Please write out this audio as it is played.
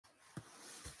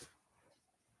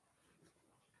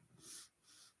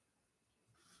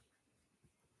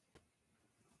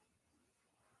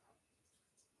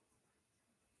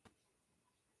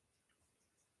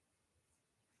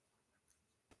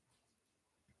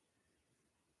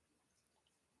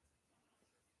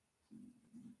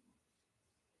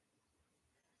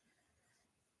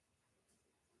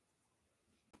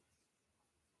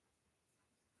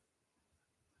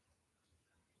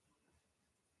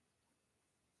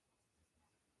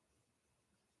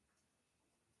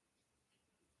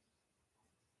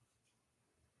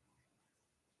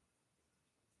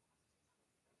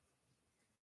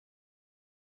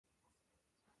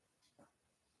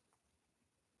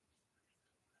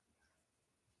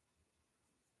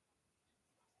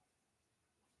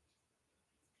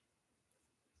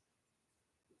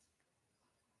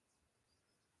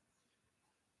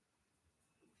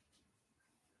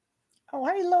Oh,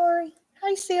 hey, Lori.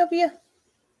 Hey, Sylvia.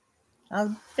 I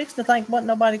was fixing to think wasn't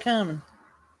nobody coming.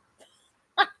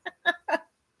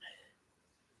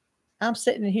 I'm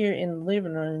sitting here in the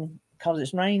living room because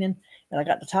it's raining, and I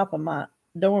got the top of my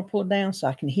door pulled down so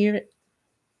I can hear it.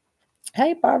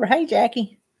 Hey, Barbara. Hey,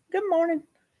 Jackie. Good morning.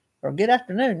 Or good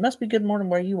afternoon. Must be good morning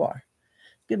where you are.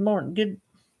 Good morning.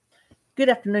 Good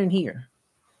afternoon here.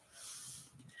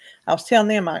 I was telling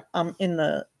them I'm in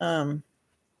the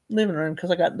living room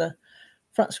because I got the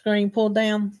front screen pulled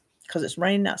down because it's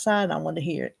raining outside and I wanted to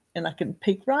hear it. And I can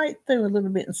peek right through a little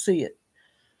bit and see it.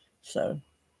 So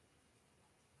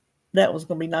that was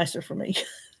going to be nicer for me.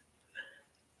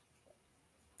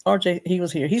 RJ, he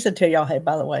was here. He said, tell y'all, hey,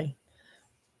 by the way.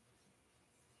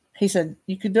 He said,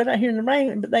 you could do it out here in the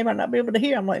rain, but they might not be able to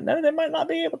hear. I'm like, no, they might not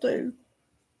be able to.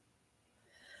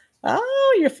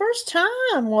 Oh, your first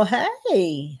time. Well,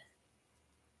 hey.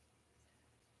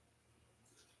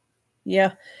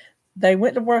 Yeah, they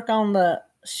went to work on the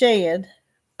shed.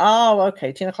 Oh,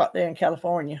 okay, 10 o'clock there in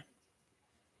California.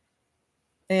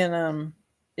 And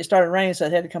it started raining, so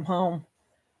they had to come home.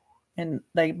 And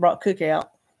they brought cookout.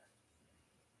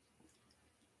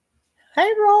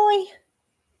 Hey, Roy.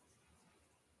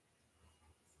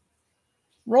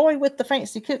 Roy with the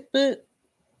fancy cookbook.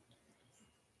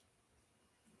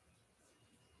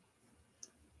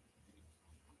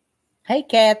 Hey,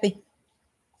 Kathy.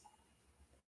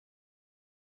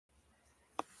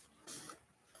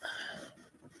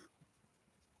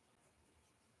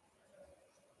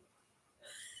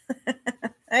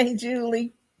 Hey,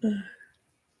 Julie.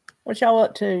 What y'all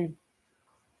up to?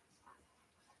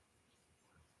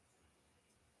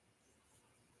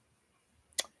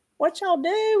 What y'all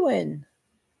doing?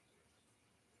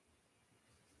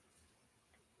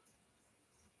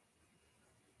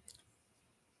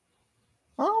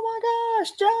 Oh my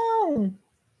gosh, Joan.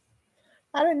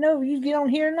 I didn't know if you'd get on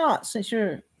here or not since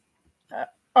you're.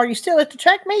 Are you still at the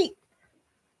track meet?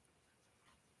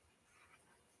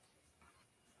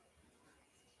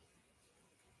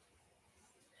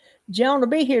 Joan will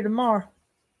be here tomorrow.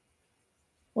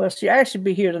 Well, she actually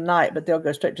be here tonight, but they'll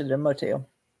go straight to their motel.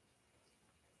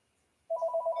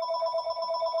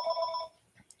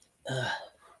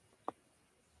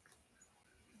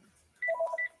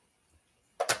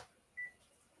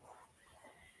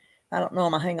 I don't know.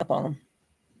 I'm gonna hang up on them.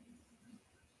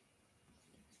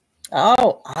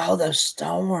 Oh, those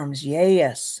storms.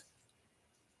 Yes.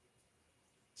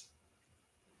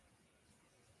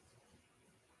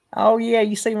 Oh, yeah.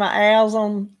 You see my owls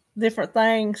on different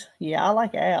things? Yeah, I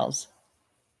like owls.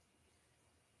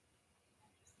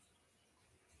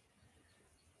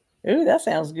 Ooh, that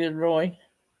sounds good, Roy.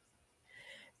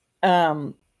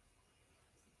 They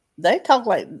talk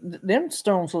like them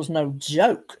storms was no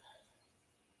joke.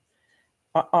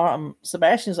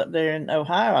 Sebastian's up there in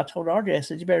Ohio. I told RJ, I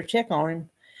said, you better check on him.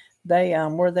 They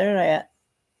where they're at.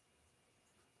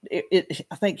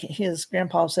 I think his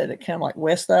grandpa said it come like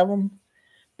west of them,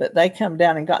 but they come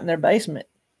down and got in their basement.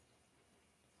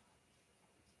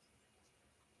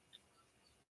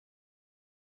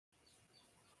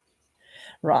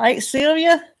 Right,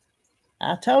 Sylvia?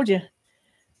 I told you.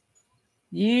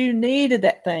 You needed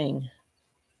that thing.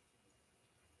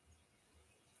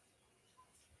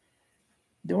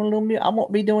 Doing a little meal. I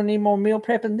won't be doing any more meal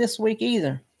prepping this week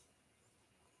either.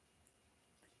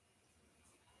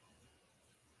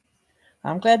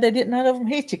 I'm glad they didn't none of them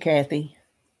hit you, Kathy.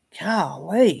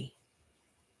 Golly.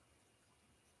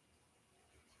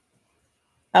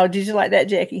 Oh, did you like that,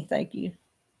 Jackie? Thank you.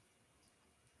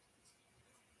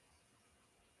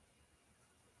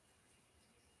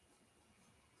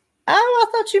 Oh,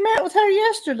 I thought you met with her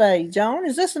yesterday, Joan.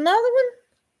 Is this another one?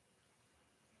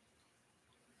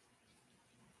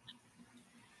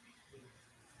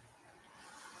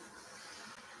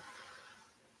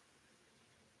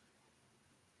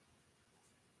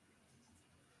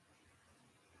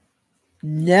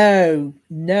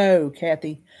 No,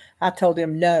 Kathy. I told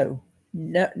them no,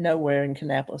 nowhere in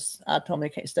Kannapolis. I told them they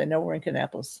can't stay nowhere in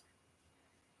Kannapolis.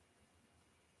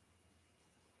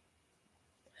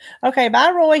 Okay,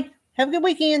 bye, Roy. Have a good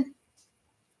weekend.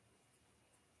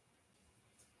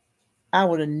 I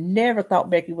would have never thought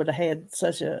Becky would have had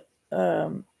such a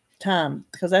time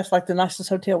because that's like the nicest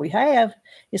hotel we have.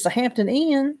 It's a Hampton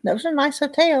Inn. Those are nice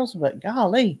hotels, but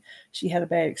golly, she had a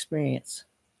bad experience.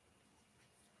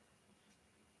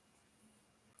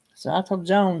 So I told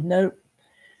Joan, nope,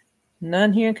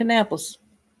 none here in Kannapolis.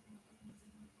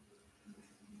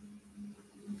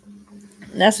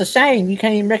 And that's a shame. You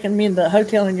can't even recommend the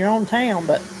hotel in your own town,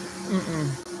 but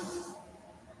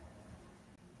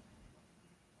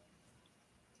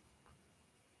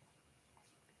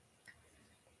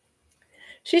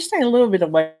She's staying a little bit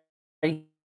away,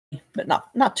 but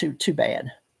not too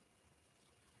bad.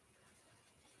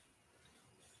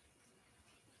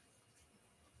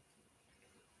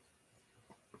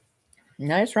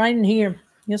 Now it's raining here.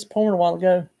 It's pouring a while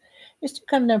ago. It's still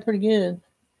coming down pretty good,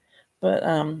 but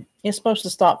it's supposed to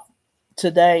stop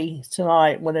today,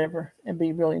 tonight, whatever, and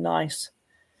be really nice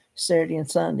Saturday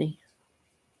and Sunday.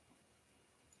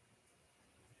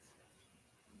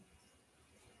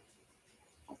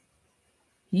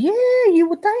 Yeah, you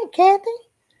would think, Kathy.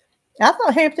 I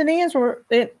thought Hampton Inns were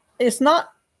it's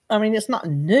not. I mean, it's not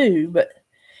new, but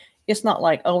it's not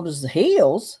like old as the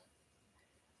hills.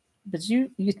 But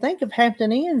you think of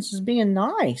Hampton Inns as being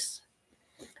nice.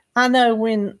 I know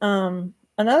when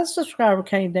another subscriber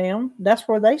came down, that's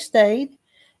where they stayed,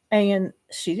 and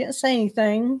she didn't say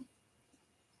anything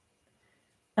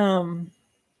that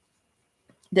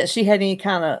she had any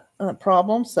kind of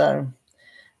problem. So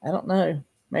I don't know.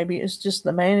 Maybe it's just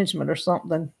the management or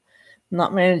something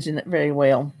not managing it very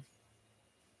well.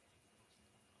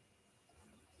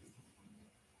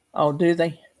 Oh, do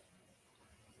they?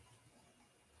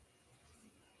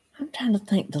 I'm trying to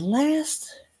think. The last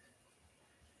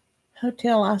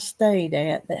hotel I stayed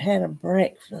at that had a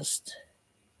breakfast.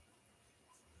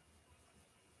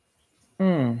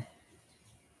 I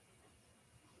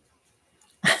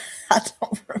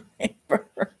don't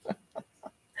remember.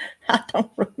 I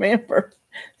don't remember.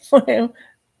 Well,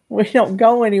 we don't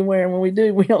go anywhere, and when we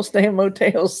do, we don't stay in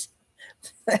motels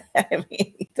that have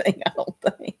anything, I don't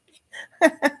think.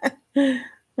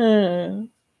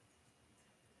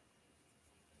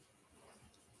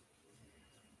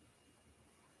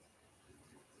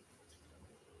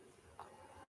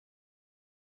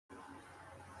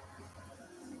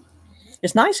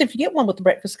 It's nice if you get one with the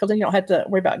breakfast because then you don't have to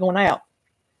worry about going out.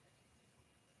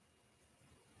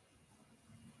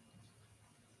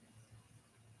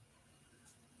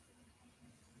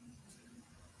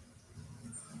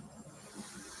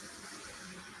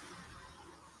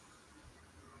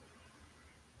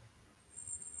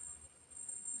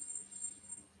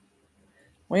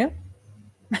 Well,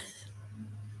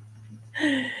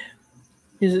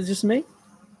 is it just me?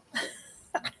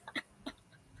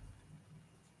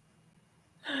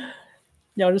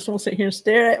 Y'all just want to sit here and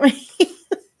stare at me?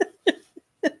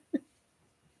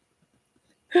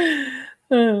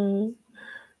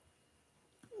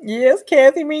 Yes,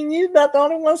 Kathy, me and you're not the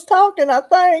only ones talking, I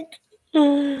think.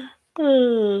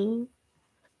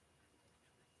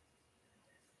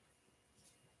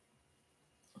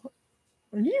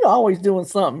 You always doing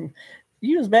something.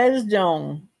 You as bad as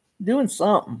Joan, doing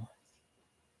something.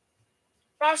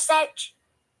 Research.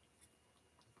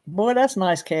 Boy, that's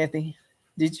nice, Kathy.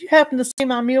 Did you happen to see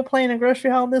my meal plan and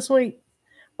grocery haul this week?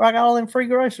 Where I got all them free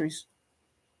groceries?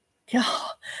 God,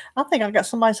 I think I got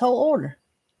somebody's whole order.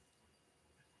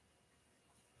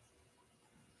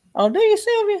 Oh, do you,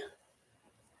 Sylvia?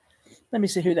 Let me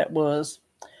see who that was.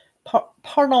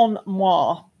 Pardon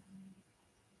moi.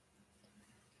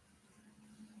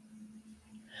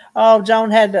 Oh,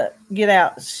 Joan had to get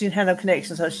out. She had no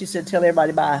connection, so she said, tell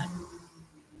everybody bye.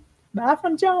 Bye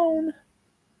from Joan.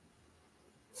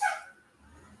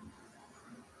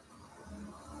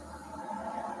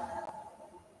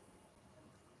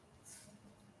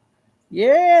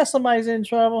 Yeah, somebody's in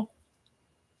trouble.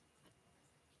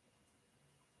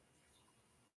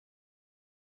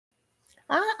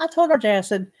 I told her, I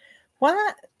said,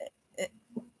 why?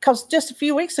 Because just a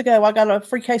few weeks ago, I got a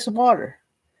free case of water,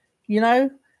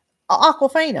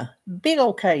 Aquafina, big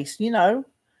old case, And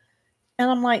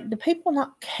I'm like, do people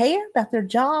not care about their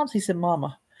jobs? He said,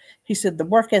 Mama, he said, the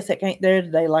work ethic ain't there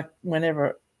today like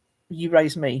whenever you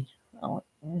raised me. I went,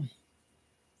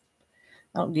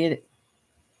 I don't get it.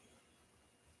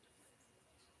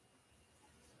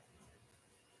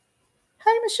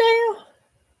 Hey, Michelle.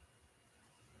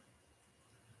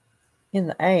 In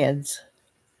the ads.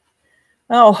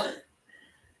 Oh.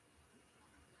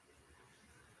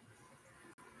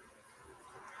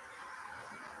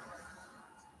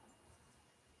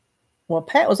 Well,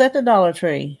 Pat was at the Dollar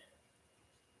Tree.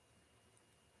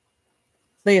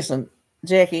 Listen,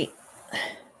 Jackie,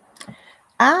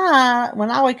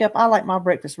 when I wake up, I like my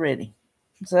breakfast ready.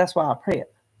 So that's why I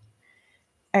prep.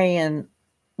 And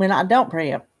when I don't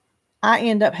prep, I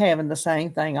end up having the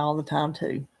same thing all the time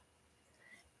too.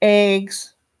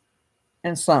 Eggs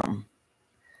and something.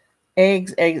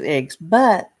 Eggs.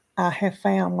 But I have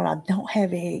found when I don't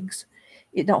have eggs,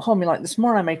 it don't hold me. Like this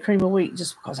morning I made cream of wheat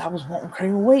just because I was wanting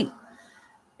cream of wheat.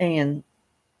 And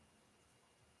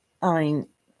I mean,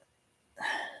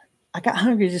 I got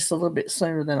hungry just a little bit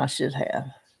sooner than I should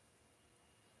have.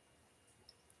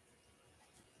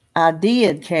 I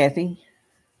did, Kathy.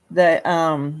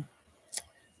 The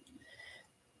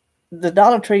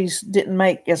Dollar Trees didn't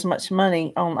make as much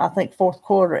money on, I think, fourth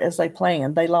quarter as they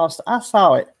planned. They lost, I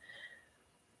saw it,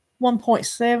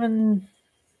 1.7,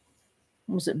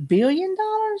 was it billion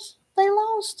dollars they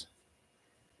lost?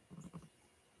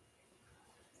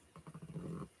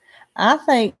 I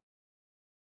think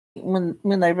when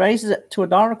they raised it to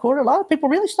 $1.25, a lot of people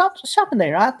really stopped shopping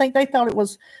there. I think they thought it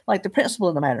was like the principle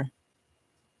of the matter.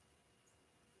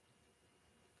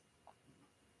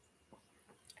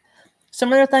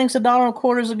 Some other things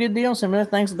 $1.25 is a good deal. Some other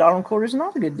things $1.25 is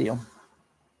not a good deal.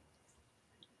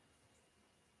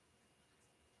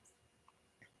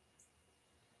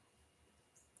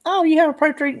 Oh, you have a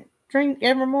protein drink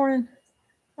every morning?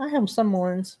 I have them some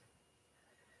mornings.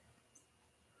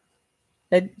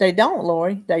 They don't,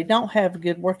 Lori. They don't have a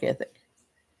good work ethic.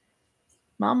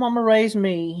 My mama raised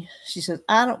me. She says,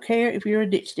 I don't care if you're a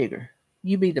ditch digger.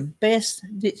 You be the best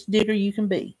ditch digger you can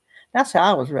be. That's how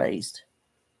I was raised.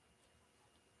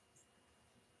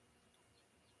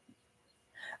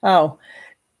 Oh,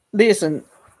 listen,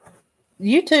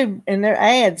 YouTube and their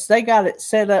ads, they got it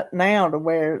set up now to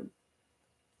where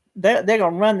they're going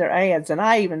to run their ads. And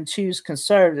I even choose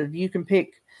conservative. You can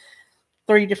pick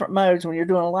 3 different modes when you're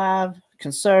doing a live: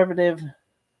 conservative,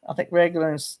 I think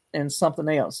regular, and something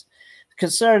else.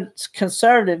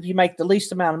 Conservative, you make the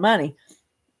least amount of money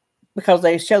because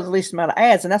they show the least amount of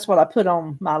ads. And that's what I put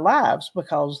on my lives,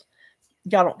 because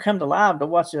y'all don't come to live to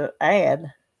watch an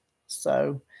ad.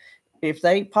 So if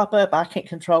they pop up, I can't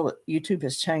control it. YouTube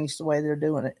has changed the way they're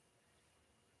doing it.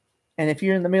 And if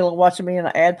you're in the middle of watching me and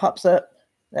an ad pops up,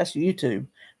 that's YouTube.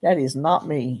 That is not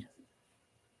me.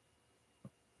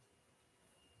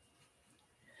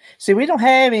 See, we don't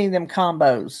have any of them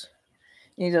combos,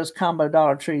 any of those combo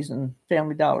Dollar Trees and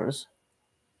Family Dollars.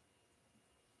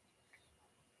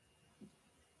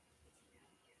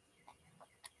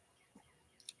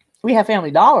 We have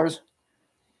Family Dollars,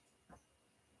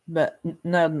 but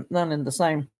none in the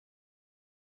same.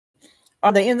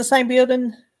 Are they in the same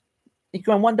building? You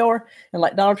go in one door and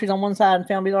like Dollar Trees on one side and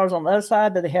Family Dollars on the other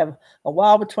side. Do they have a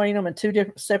wall between them and 2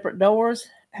 different separate doors?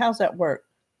 How's that work?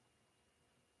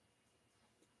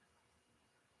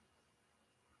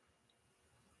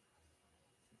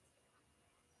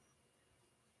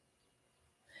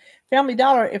 Family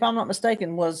Dollar, if I'm not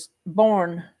mistaken, was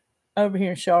born over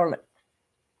here in Charlotte.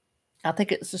 I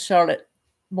think it's a Charlotte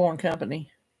born company.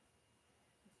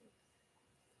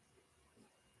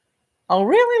 Oh,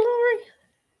 really, Lori?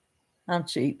 I'm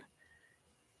cheap.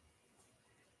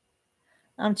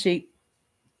 I'm cheap.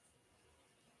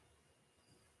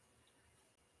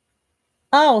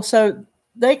 Oh, so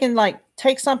they can like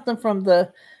take something from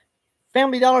the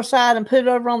Family Dollar side and put it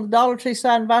over on the Dollar Tree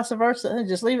side and vice versa and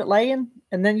just leave it laying,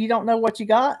 and then you don't know what you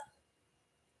got?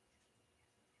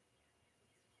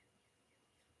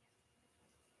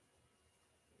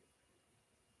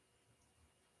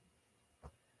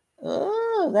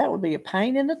 Oh, that would be a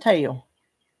pain in the tail.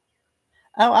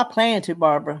 Oh, I plan to,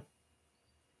 Barbara.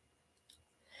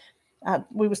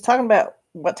 We was talking about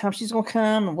what time she's going to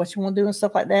come and what you want to do and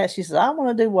stuff like that. She said, I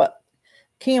want to do what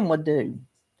Kim would do.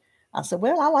 I said,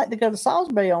 well, I like to go to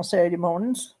Salisbury on Saturday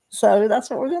mornings, so that's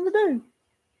what we're going to do.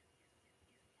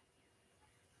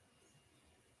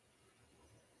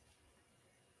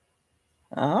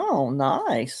 Oh,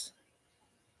 nice.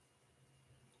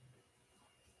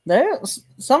 There's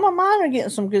some of mine are getting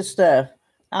some good stuff.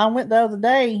 I went the other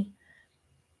day.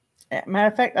 Matter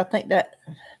of fact, I think that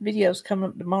video's coming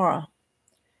up tomorrow.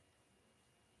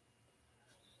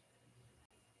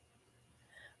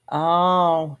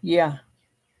 Oh, yeah.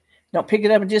 Don't pick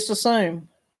it up and just assume.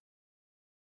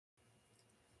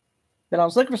 But I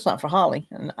was looking for something for Holly,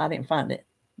 and I didn't find it.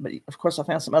 But of course, I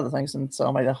found some other things, and so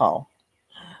I made a haul.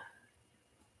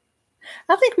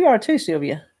 I think we are too,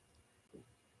 Sylvia.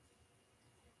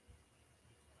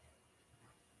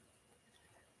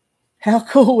 How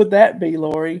cool would that be,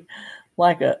 Lori?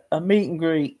 Like a meet and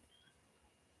greet.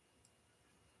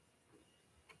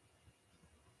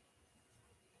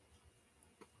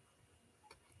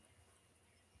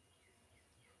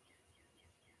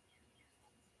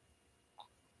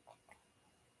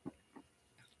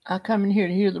 I come in here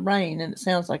to hear the rain, and it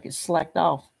sounds like it's slacked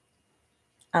off.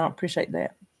 I don't appreciate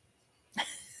that.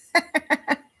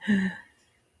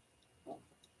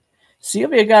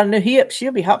 Sylvia got a new hip.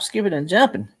 She'll be hop, skipping, and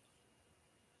jumping.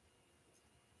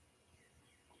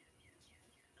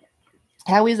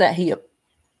 How is that hip?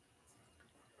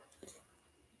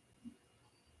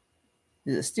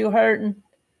 Is it still hurting?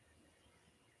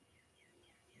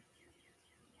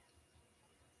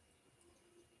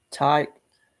 Tight.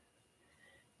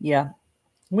 Yeah.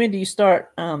 When do you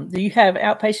start? Do you have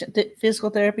outpatient physical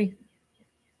therapy?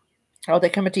 Are they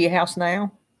coming to your house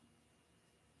now?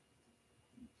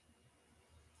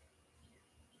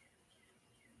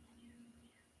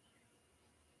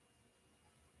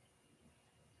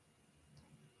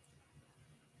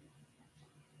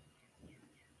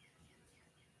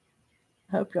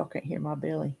 I hope y'all can't hear my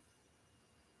belly.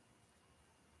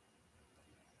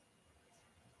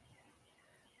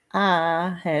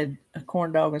 I had a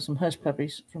corn dog and some hush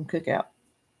puppies from Cookout.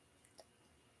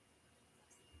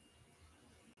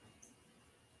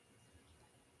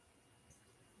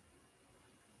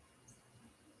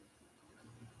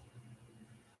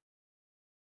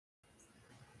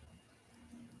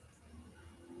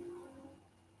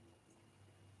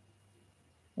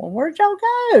 Well, where'd y'all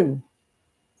go?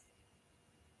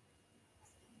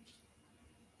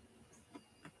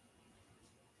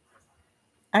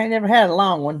 I ain't never had a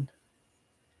long one.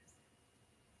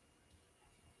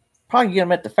 Probably get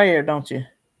them at the fair, don't you?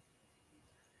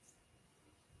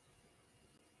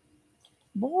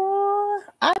 Boy,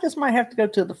 I just might have to go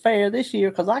to the fair this year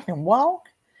because I can walk.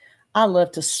 I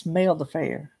love to smell the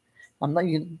fair. I'm not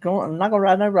gonna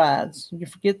ride no rides. You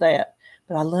forget that.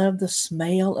 But I love the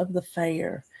smell of the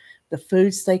fair, the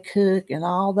foods they cook and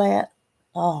all that.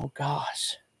 Oh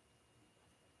gosh.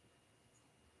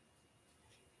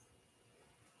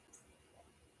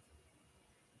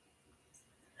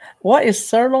 What is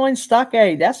Sirloin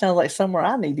Stockade? That sounds like somewhere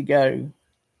I need to go.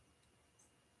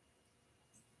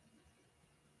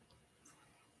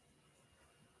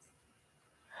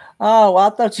 Oh, well, I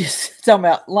thought you were talking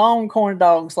about long corn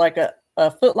dogs, like a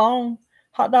foot long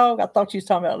hot dog. I thought you was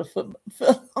talking about a foot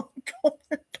long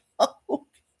corn dog.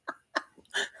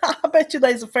 I bet you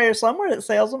there's a fair somewhere that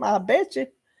sells them. I bet you.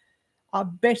 I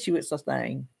bet you it's a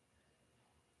thing.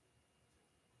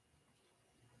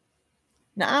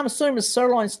 Now, I'm assuming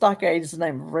Sirloin Stockade is the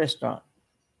name of a restaurant.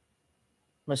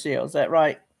 Michelle, is that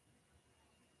right?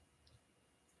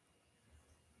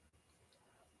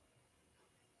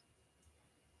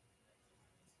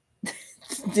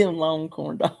 Them long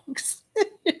corn dogs.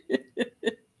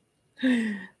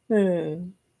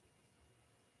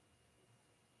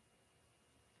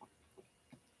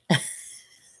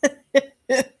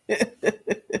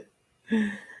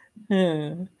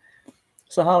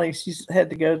 So Holly, she's had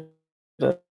to go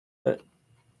to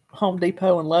Home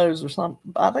Depot and Lowe's or something.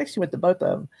 I think she went to both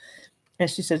of them. And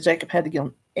she said Jacob had to get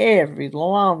him every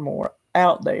lawnmower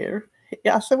out there.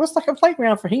 I said, what's like a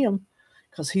playground for him?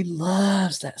 Because he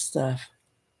loves that stuff.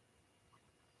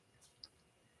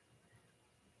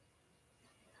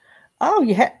 Oh,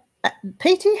 you had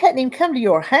PT hadn't even come to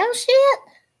your house yet?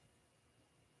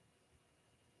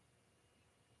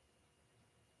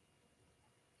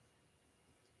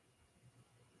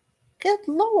 Good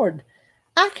Lord.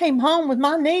 I came home with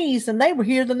my niece and they were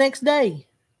here the next day.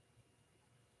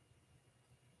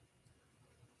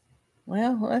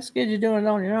 Well, that's good you're doing it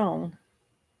on your own.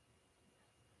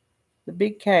 The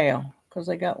big cow, because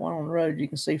they got one on the road you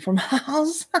can see for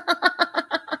miles.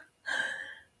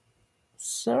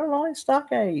 Sirloin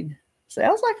Stockade.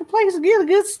 Sounds like a place to get a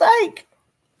good steak.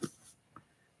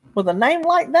 With a name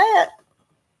like that.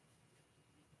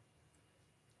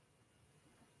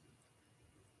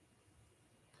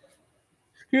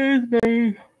 Excuse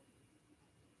me.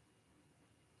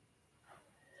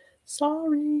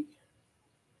 Sorry.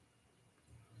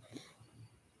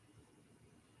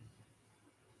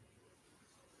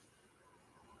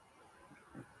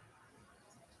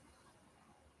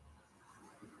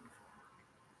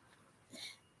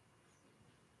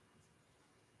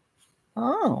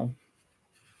 Oh.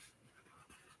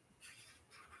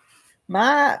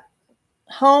 My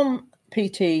home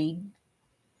PT,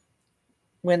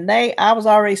 I was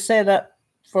already set up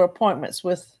for appointments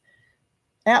with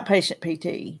outpatient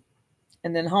PT,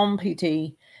 and then home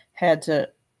PT had to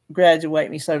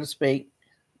graduate me, so to speak,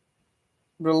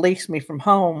 release me from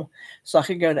home so I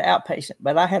could go to outpatient.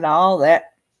 But I had all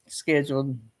that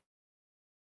scheduled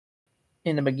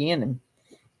in the beginning.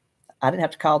 I didn't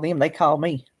have to call them, they called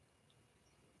me.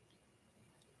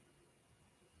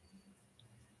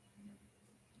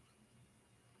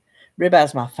 Ribeye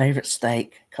is my favorite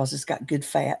steak because it's got good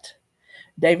fat.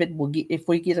 David will get, if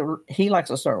we get he likes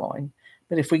a sirloin,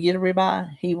 but if we get a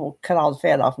ribeye, he will cut all the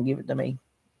fat off and give it to me.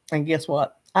 And guess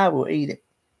what? I will eat it.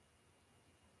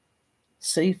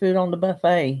 Seafood on the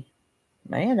buffet.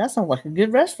 Man, that sounds like a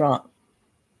good restaurant.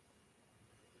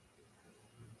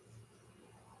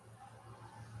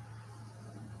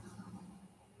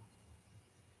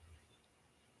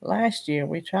 Last year,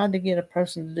 we tried to get a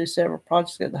person to do several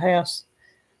projects at the house.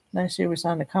 Last year, we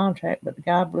signed a contract, but the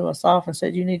guy blew us off and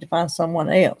said, you need to find someone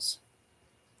else.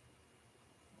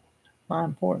 My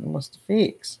important was to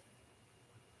fix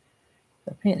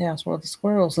the penthouse where the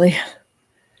squirrels live.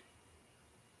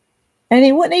 And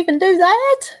he wouldn't even do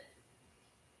that?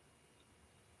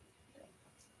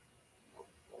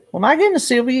 Well, my goodness,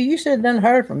 Sylvia, you should have done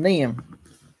heard from them.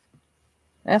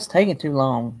 That's taking too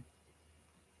long.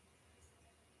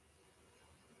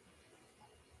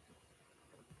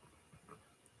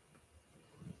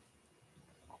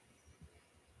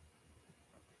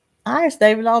 I ask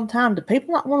David all the time, do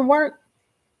people not want to work?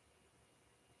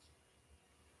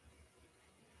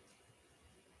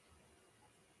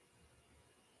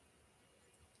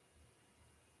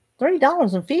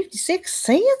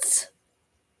 $3.56?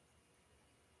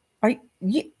 Are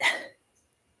you?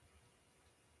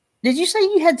 Did you say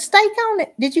you had steak on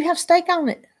it? Did you have steak on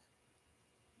it?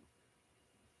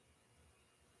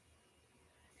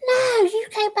 No, you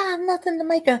can't buy nothing to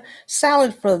make a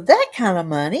salad for that kind of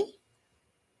money.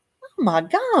 Oh my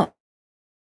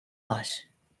gosh.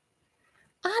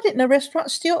 I didn't know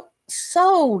restaurants still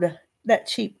sold that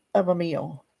cheap of a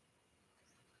meal.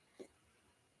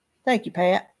 Thank you,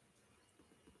 Pat.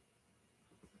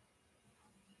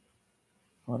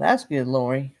 Well, that's good,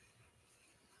 Lori.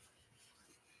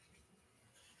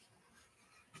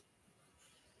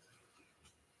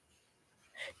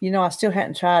 You know, I still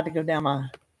hadn't tried to go down my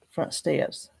front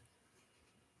steps.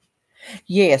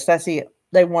 Yes, that's it.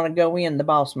 They want to go in the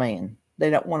boss man. They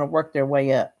don't want to work their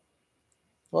way up.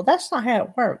 Well, that's not how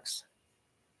it works.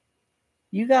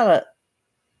 You got to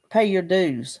pay your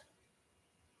dues.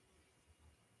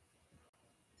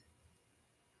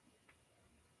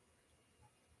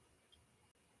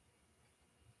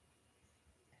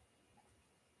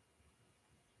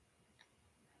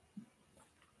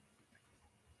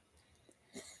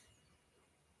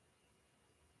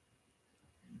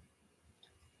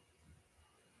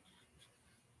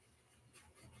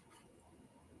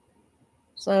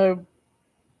 So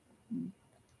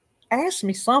ask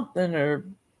me something or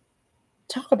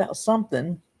talk about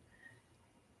something.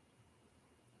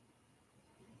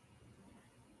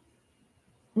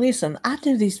 Listen, I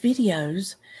do these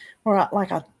videos where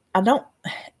I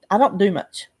don't do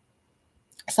much.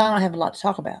 So I don't have a lot to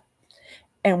talk about.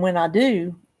 And when I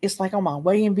do, it's like on my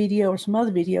weigh-in video or some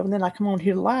other video, and then I come on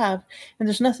here live and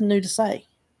there's nothing new to say.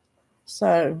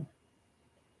 So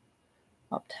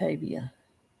Octavia.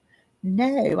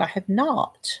 No, I have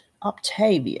not.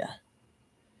 Octavia.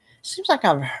 Seems like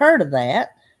I've heard of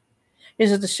that.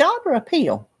 Is it a shop or a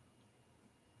peel?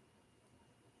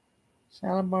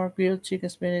 Salad bar, grilled chicken,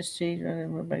 spinach, cheese,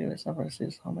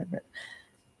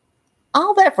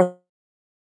 all that for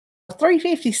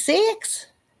 $3.56?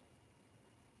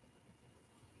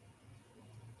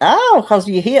 Oh, because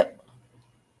you hip.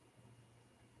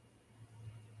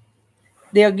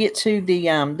 They'll get to the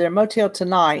their motel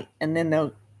tonight, and then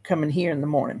they'll come in here in the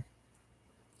morning.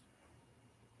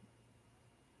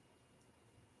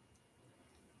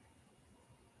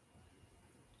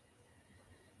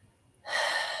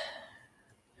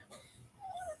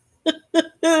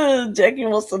 Jackie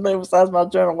wants to know, besides my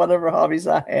journal, whatever hobbies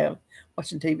I have.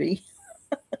 Watching TV.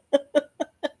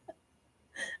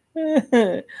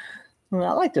 Well,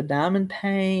 I like to diamond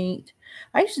paint.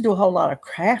 I used to do a whole lot of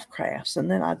crafts, and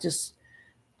then I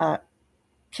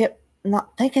kept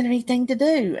not thinking of anything to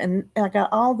do. And I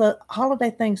got all the holiday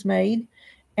things made,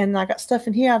 and I got stuff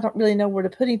in here I don't really know where to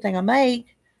put anything I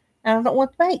make, and I don't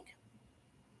want to make.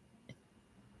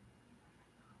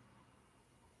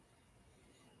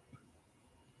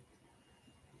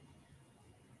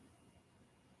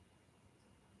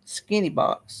 Skinny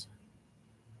box.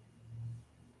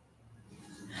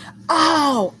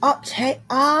 Oh,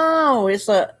 it's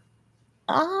a,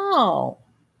 oh.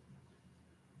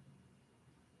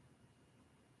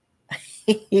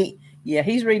 Yeah,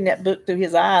 he's reading that book through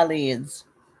his eyelids.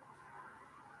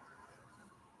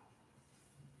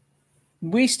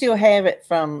 We still have it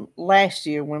from last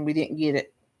year when we didn't get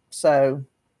it. So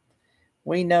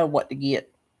we know what to get.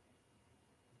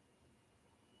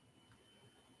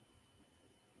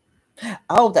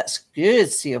 Oh, that's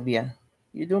good, Sylvia.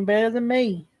 You're doing better than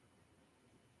me.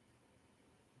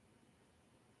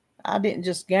 I didn't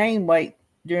just gain weight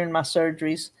during my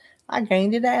surgeries, I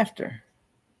gained it after.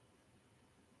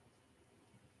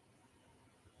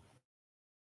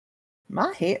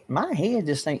 My head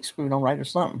just ain't screwed on right or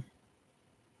something.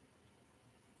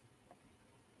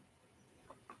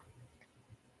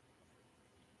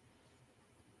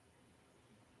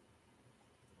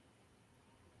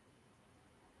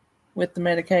 With the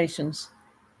medications.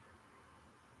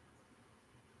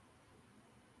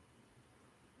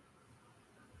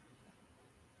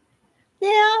 Yeah,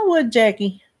 I would,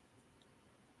 Jackie.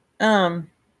 Um,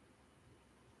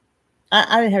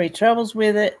 I didn't have any troubles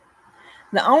with it.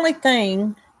 The only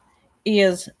thing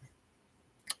is,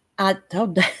 I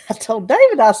told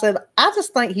David, I said, I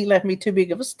just think he left me too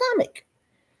big of a stomach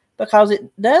because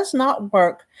it does not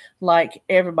work like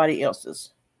everybody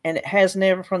else's. And it has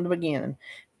never from the beginning.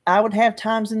 I would have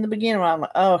times in the beginning where I'm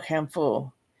like, oh, okay, I'm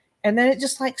full. And then it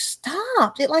just like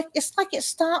stopped. It's like it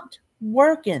stopped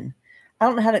working. I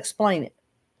don't know how to explain it.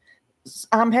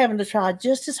 I'm having to try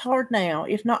just as hard now,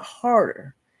 if not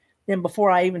harder, than before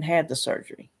I even had the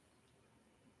surgery.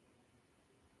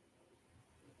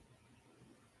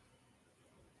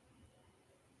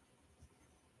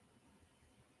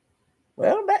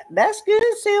 Well, that's good,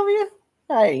 Sylvia.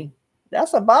 Hey,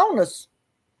 that's a bonus.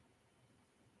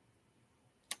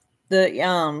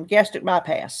 The gastric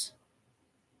bypass.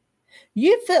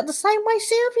 You felt the same way,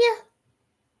 Sylvia?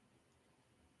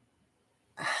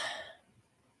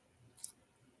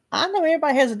 I know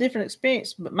everybody has a different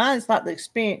experience, but mine's not the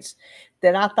experience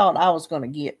that I thought I was going to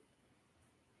get.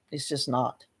 It's just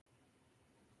not.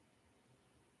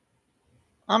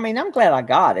 I mean, I'm glad I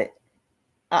got it.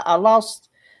 I lost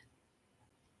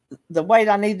the weight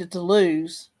I needed to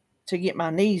lose to get my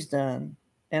knees done,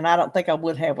 and I don't think I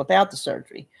would have without the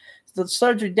surgery. The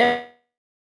surgery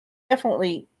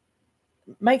definitely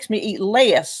makes me eat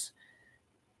less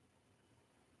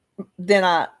than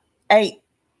I ate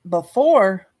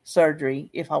before surgery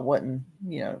if I wasn't,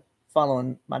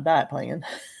 following my diet plan.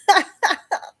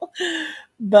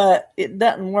 But it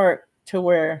doesn't work to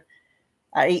where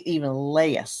I eat even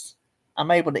less.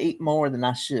 I'm able to eat more than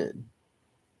I should.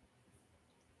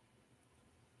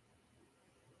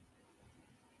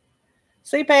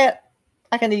 See, Pat,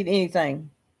 I can eat anything.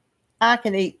 I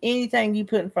can eat anything you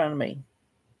put in front of me.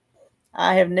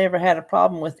 I have never had a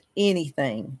problem with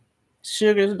anything.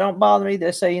 Sugars don't bother me.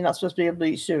 They say you're not supposed to be able to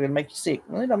eat sugar to make you sick.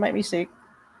 Well, it don't make me sick.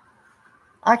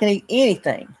 I can eat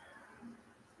anything.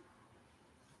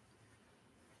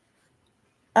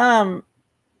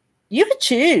 You could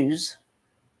choose,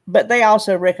 but they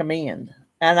also recommend.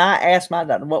 And I asked my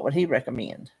doctor, what would he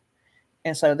recommend?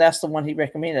 And so that's the one he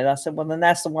recommended. I said, well, then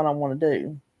that's the one I want to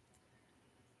do.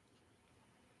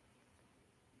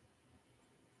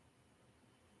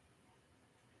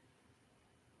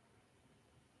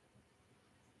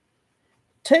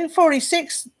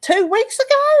 $246 2 weeks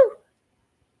ago?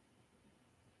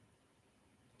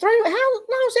 How long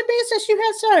has it been since you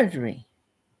had surgery?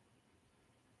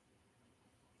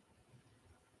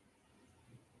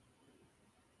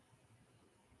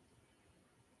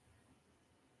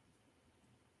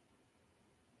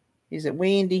 Is it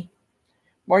windy?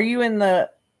 Were you in the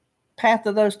path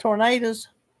of those tornadoes?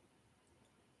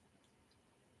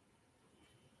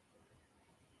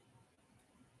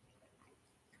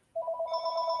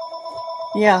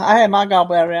 Yeah, I had my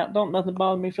gallbladder out. Don't nothing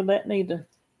bother me for that neither.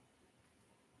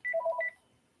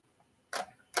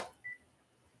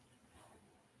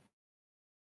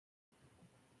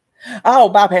 Oh,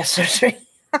 bypass surgery.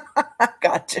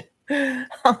 Gotcha.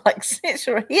 I'm like, since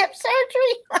your hip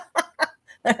surgery?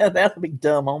 That's a big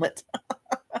dumb moment.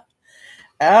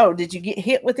 Oh, did you get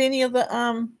hit with any of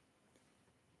the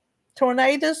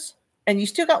tornadoes? And you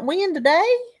still got wind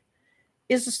today?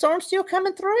 Is the storm still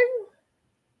coming through?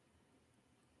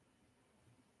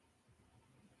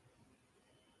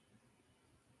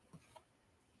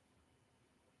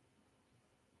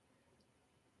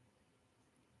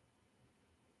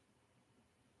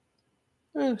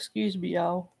 Oh, excuse me,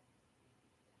 y'all.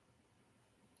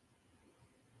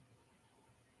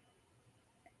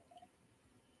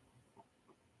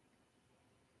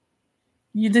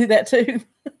 You do that too?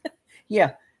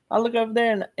 Yeah. I look over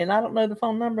there and I don't know the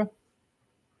phone number.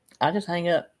 I just hang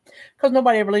up because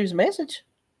nobody ever leaves a message.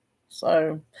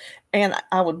 So, and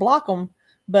I would block them,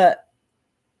 but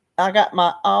I got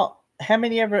how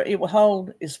many ever it will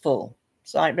hold is full.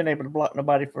 So I ain't been able to block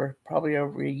nobody for probably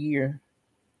over a year.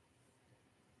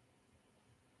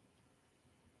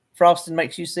 Frosting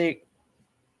makes you sick.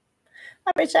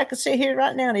 I bet you I could sit here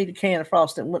right now and eat a can of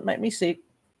frosting. It wouldn't make me sick.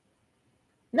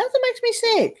 Nothing makes me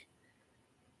sick.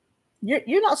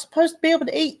 You're not supposed to be able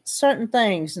to eat certain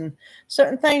things, and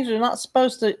certain things are not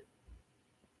supposed to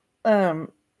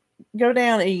go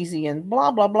down easy, and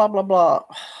blah blah blah blah blah.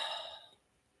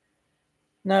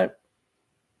 No.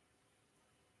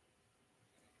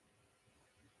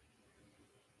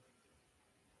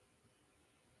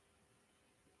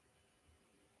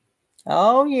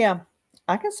 Oh yeah,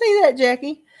 I can see that,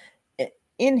 Jackie.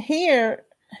 In here,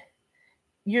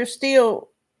 you're still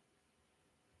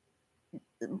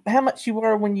how much you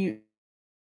were when you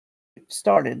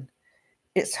started.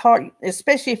 It's hard,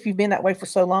 especially if you've been that way for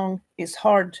so long. It's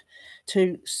hard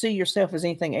to see yourself as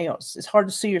anything else. It's hard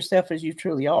to see yourself as you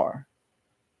truly are.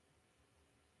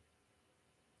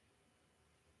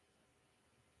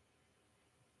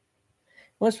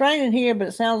 Well, it's raining here, but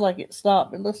it sounds like it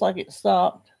stopped. It looks like it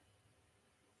stopped.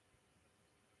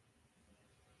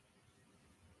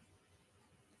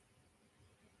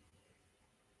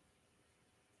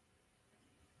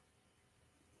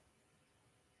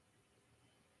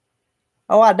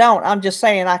 Oh, I don't. I'm just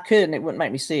saying I could and it wouldn't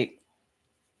make me sick.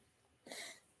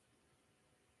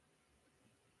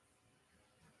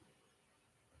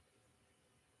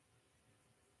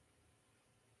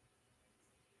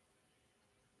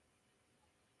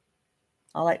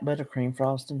 I like buttercream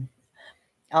frosting.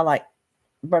 I like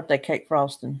birthday cake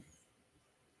frosting.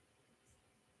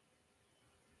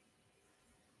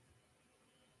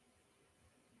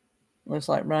 Looks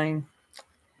like rain.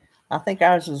 I think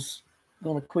ours is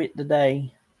going to quit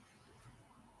today.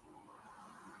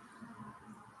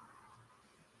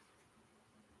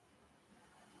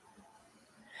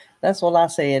 That's what I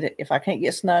said. If I can't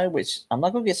get snow, which I'm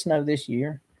not going to get snow this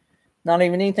year, not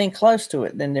even anything close to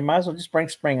it, then they might as well just bring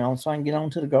spring on so I can get on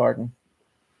to the garden.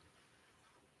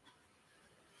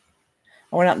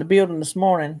 I went out in the building this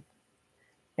morning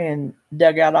and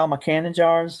dug out all my canning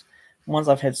jars, ones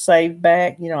I've had saved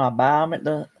back. You know, I buy them at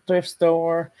the thrift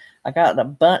store. I got a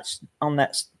bunch on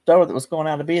that store that was going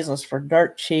out of business for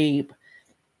dirt cheap.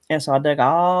 And so I dug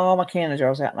all my canning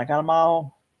jars out and I got them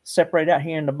all separated out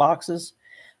here in the boxes.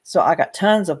 So I got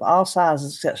tons of all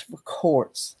sizes except for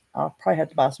quarts. I'll probably have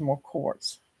to buy some more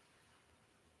quarts.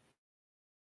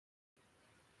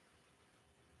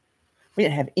 We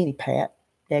didn't have any Pat.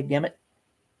 Dadgummit.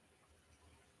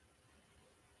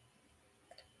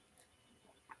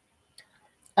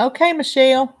 Okay,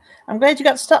 Michelle. I'm glad you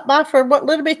got to stop by for what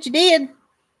little bit you did.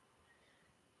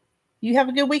 You have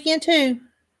a good weekend too.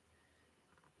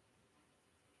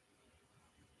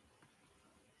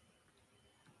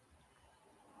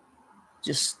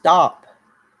 Just stop.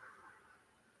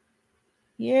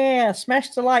 Yeah, smash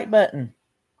the like button.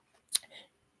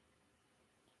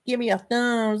 Give me a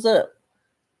thumbs up.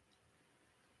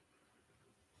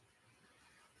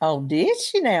 Oh, did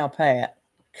she now, Pat?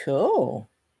 Cool.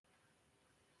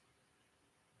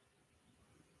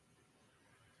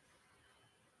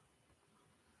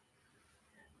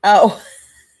 Oh,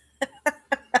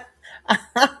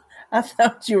 I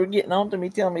thought you were getting on to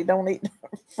me telling me don't eat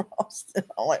frosting.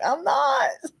 I'm like, I'm not.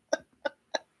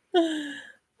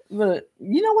 But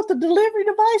you know what the delivery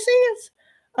device is?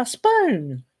 A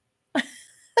spoon.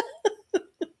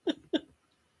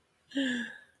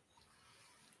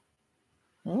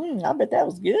 I bet that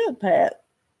was good, Pat.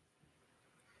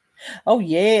 Oh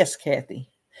yes, Kathy.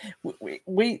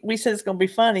 We said it's gonna be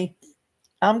funny.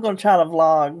 I'm gonna try to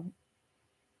vlog,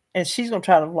 and she's gonna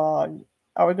try to vlog.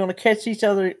 Are we gonna catch each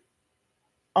other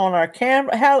on our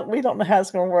camera? How we don't know how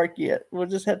it's gonna work yet. We'll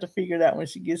just have to figure it out when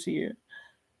she gets here.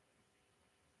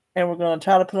 And we're gonna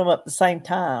try to put them up at the same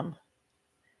time.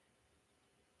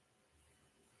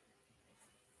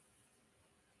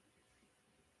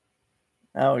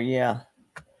 Oh yeah.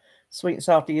 Sweet and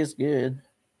salty is good.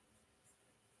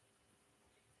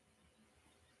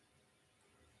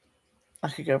 I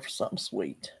could go for something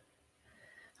sweet.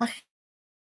 I could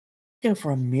go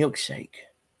for a milkshake.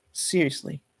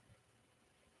 Seriously.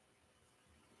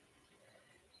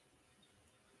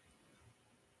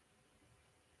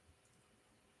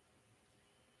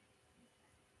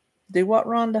 Do what,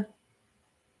 Rhonda?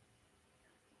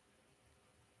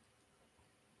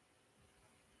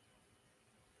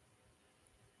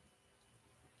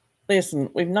 Listen,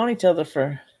 we've known each other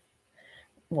for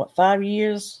what, 5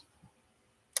 years?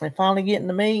 And finally getting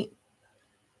to meet.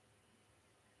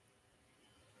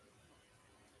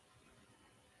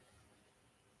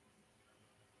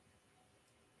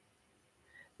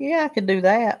 Yeah, I could do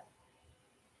that.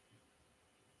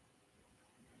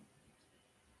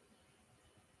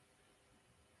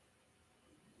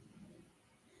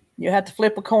 You have to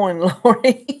flip a coin,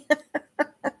 Lori.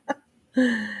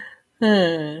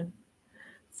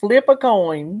 Flip a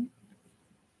coin.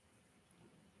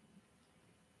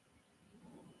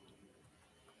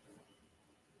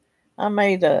 I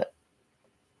made I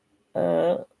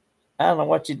don't know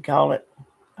what you'd call it.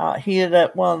 I heated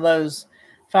up one of those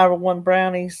 501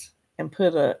 brownies and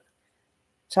put a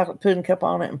chocolate pudding cup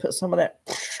on it and put some of that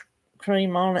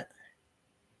cream on it.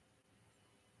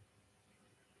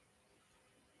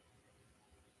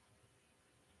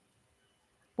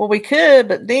 Well, we could,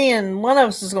 but then one of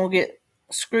us is going to get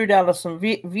screwed out of some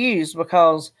views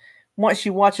because once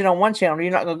you watch it on one channel,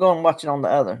 you're not going to go and watch it on the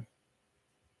other.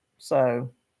 So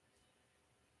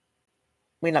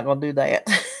we're not going to do that.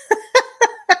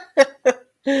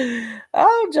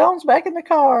 Oh, John's back in the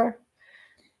car.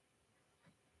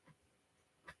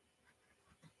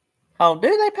 Oh, do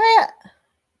they, Pat?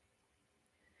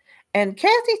 And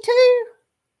Kathy, too?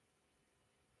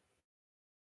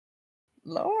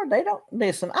 Lord, they don't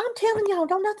listen. I'm telling y'all,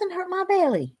 don't nothing hurt my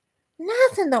belly.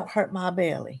 Nothing don't hurt my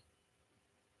belly.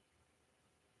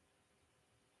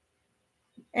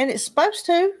 And it's supposed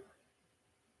to.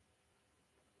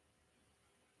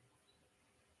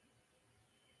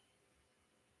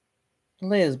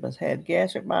 Elizabeth had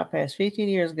gastric bypass 15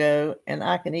 years ago, and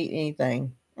I can eat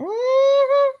anything.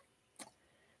 Mm-hmm.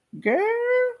 Girl.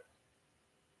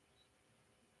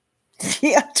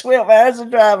 Yeah, 12 hours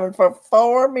of driving for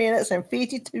 4 minutes and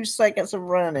 52 seconds of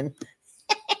running.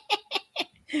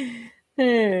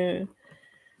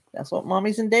 That's what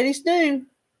mommies and daddies do.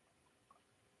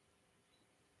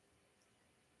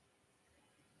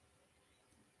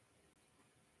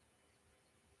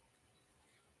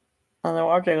 I know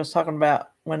RJ was talking about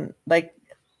when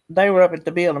they were up at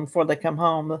the building before they come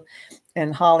home,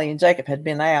 and Holly and Jacob had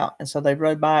been out, and so they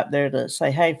rode by up there to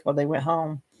say hey before they went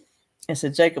home. And so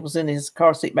Jacob was in his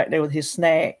car seat back there with his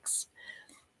snacks,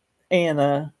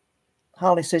 and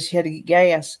Holly said she had to get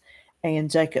gas, and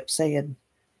Jacob said,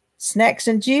 "Snacks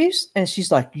and juice?" And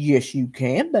she's like, "Yes, you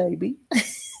can, baby."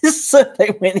 So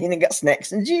they went in and got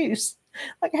snacks and juice.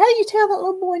 Like, how do you tell that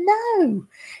little boy no?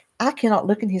 I cannot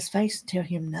look in his face and tell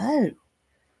him no.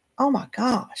 Oh my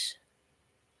gosh.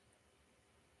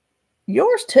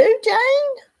 Yours too,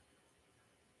 Jane?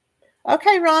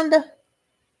 Okay, Rhonda.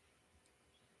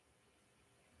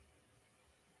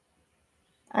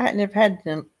 I had never had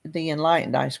the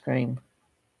enlightened ice cream.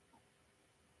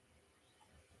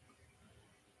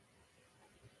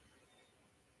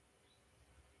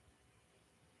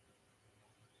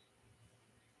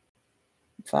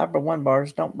 Fiber One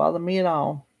bars don't bother me at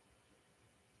all.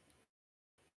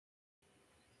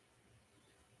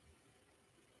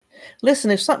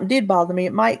 Listen, if something did bother me,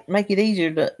 it might make it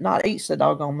easier to not eat so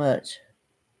doggone much.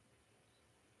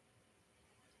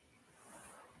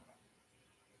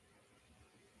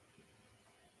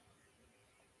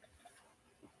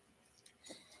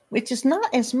 Which is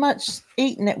not as much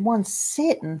eating at one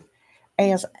sitting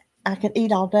as I can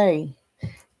eat all day.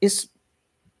 It's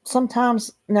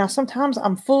sometimes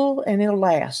I'm full and it'll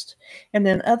last. And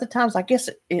then other times, I guess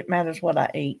it matters what I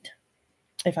eat.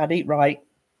 If I'd eat right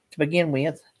to begin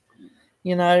with,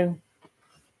 you know.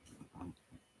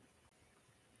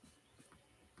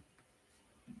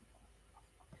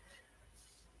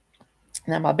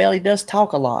 Now, my belly does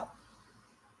talk a lot.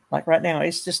 Like right now,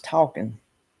 it's just talking.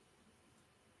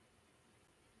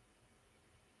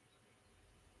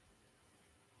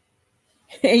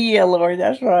 Yeah, Lori,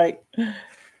 that's right.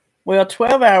 Well,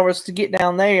 12 hours to get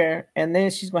down there, and then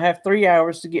she's going to have 3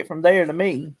 hours to get from there to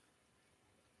me.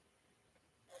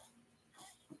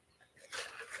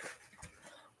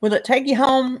 Will it take you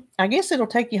home? I guess it'll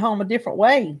take you home a different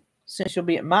way since you'll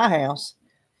be at my house.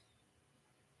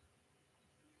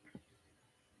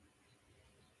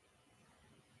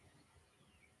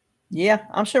 Yeah,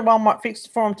 I'm sure Walmart fixed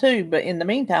it for them too, but in the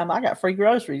meantime, I got free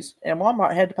groceries, and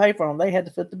Walmart had to pay for them. They had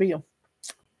to foot the bill.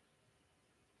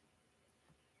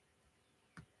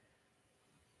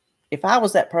 If I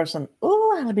was that person,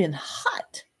 oh, I'd have been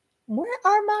hot. Where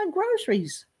are my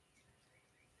groceries?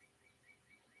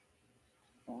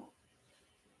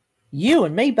 You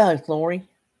and me both, Lori.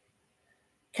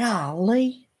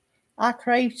 Golly, I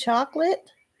crave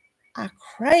chocolate. I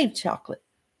crave chocolate.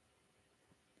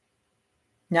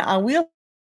 Now, I will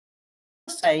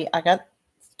say I got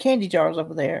candy jars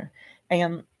over there,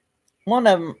 and one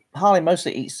of them, Holly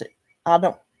mostly eats it. I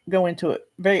don't go into it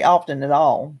very often at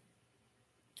all.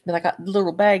 But I got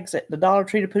little bags at the Dollar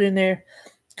Tree to put in there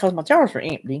because my jars were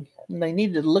empty and they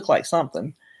needed to look like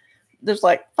something. There's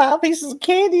like 5 pieces of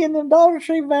candy in them Dollar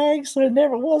Tree bags, so it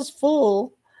never was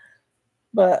full.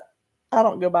 But I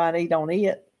don't go by and eat on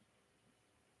it.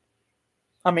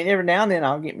 I mean, every now and then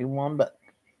I'll get me one, but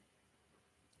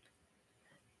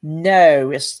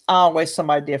no, it's always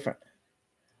somebody different.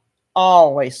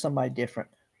 Always somebody different.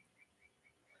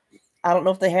 I don't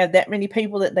know if they have that many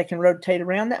people that they can rotate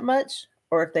around that much,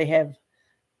 or if they have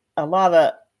a lot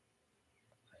of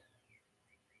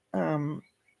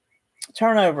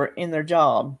turnover in their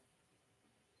job.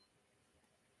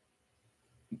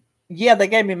 Yeah, they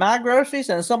gave me my groceries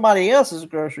and somebody else's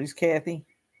groceries, Kathy.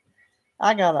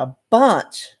 I got a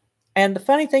bunch. And the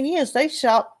funny thing is, they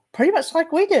shop pretty much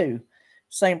like we do.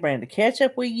 Same brand of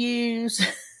ketchup we use.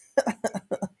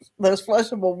 Those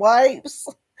flushable wipes,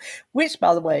 which,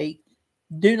 by the way,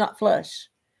 do not flush.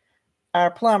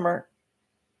 Our plumber,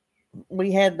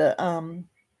 we had the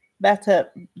bathtub,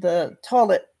 the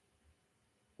toilet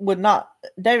would not,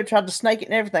 David tried to snake it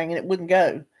and everything, and it wouldn't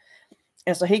go.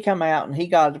 And so he come out and he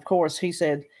got it, of course. He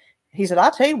said,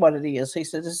 I'll tell you what it is. He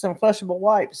said, it's some flushable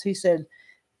wipes. He said,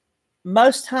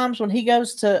 most times when he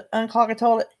goes to unclog a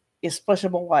toilet, is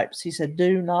flushable wipes. He said,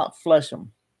 do not flush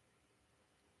them.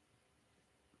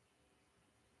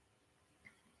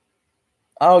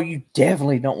 Oh, you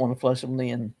definitely don't want to flush them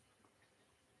then.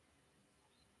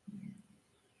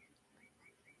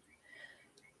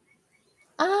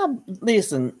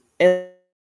 Listen,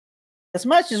 as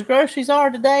much as groceries are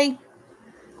today,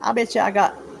 I bet you I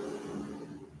got,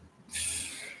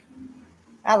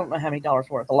 I don't know how many dollars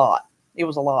worth. A lot. It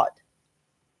was a lot.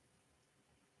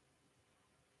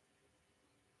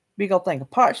 Big old thing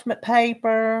of parchment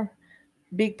paper,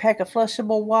 big pack of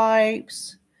flushable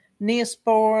wipes,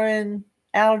 Neosporin,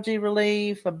 allergy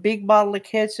relief, a big bottle of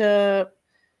ketchup,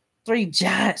 3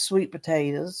 giant sweet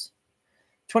potatoes,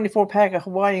 24 pack of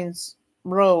Hawaiian's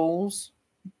rolls,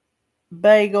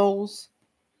 bagels,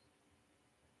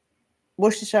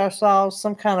 Worcestershire sauce,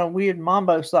 some kind of weird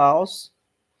mambo sauce,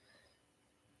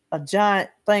 a giant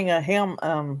thing of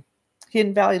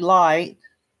Hidden Valley Light,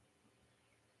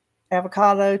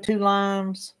 avocado, 2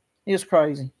 limes. It was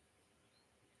crazy.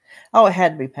 Oh, it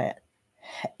had to be Pat.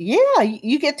 Yeah,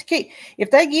 you get to keep. If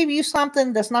they give you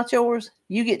something that's not yours,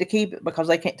 you get to keep it because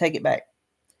they can't take it back.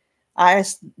 I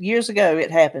asked years ago,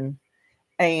 it happened,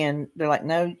 and they're like,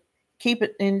 "No, keep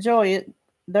it, enjoy it,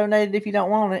 donate it if you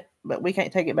don't want it, but we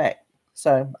can't take it back."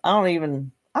 So I don't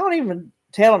even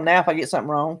tell them now if I get something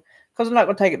wrong because they're not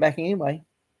going to take it back anyway.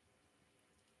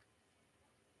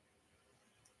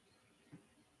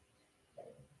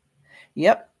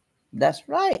 Yep, that's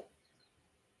right.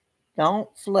 Don't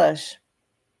flush.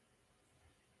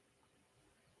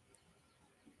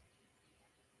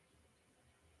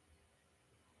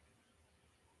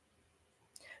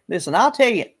 Listen, I'll tell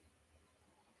you,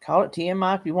 call it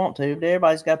TMI if you want to, but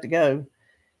everybody's got to go.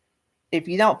 If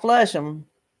you don't flush them,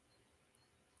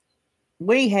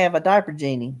 we have a diaper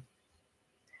genie,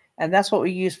 and that's what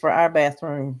we use for our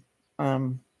bathroom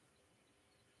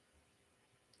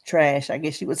trash, I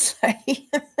guess you would say.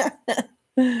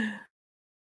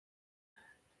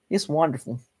 It's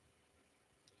wonderful.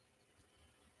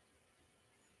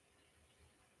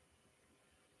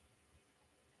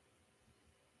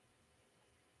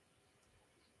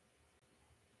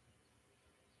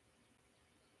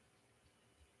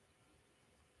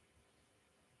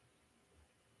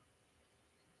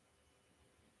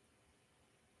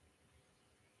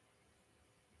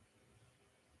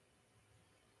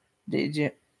 Did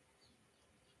you?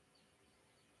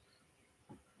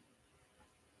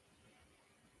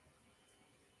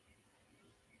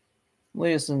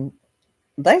 Listen,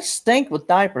 they stink with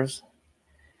diapers.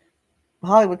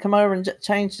 Holly would come over and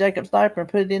change Jacob's diaper and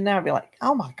put it in there. I'd be like,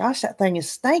 oh my gosh, that thing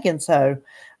is stinking. So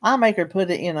I make her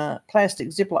put it in a plastic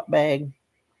Ziploc bag,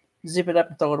 zip it up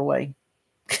and throw it away.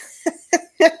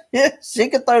 She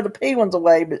could throw the pee ones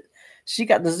away, but she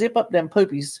got to zip up them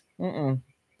poopies.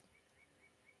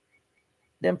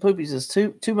 Them poopies is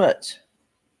too much.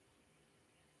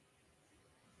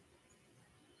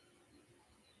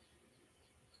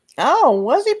 Oh,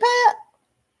 was he, Pat?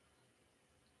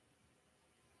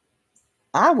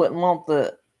 I wouldn't want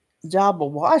the job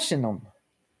of washing them.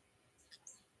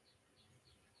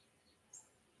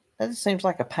 That just seems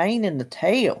like a pain in the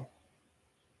tail.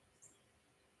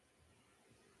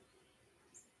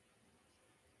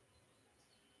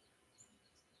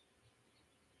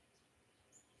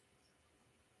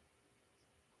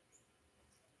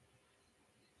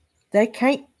 They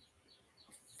can't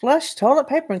flush toilet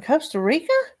paper in Costa Rica?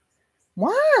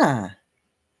 Why?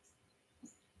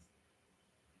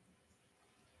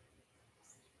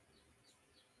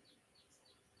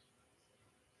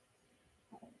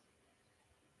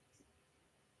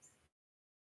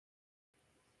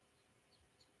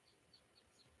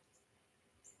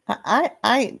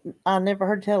 I never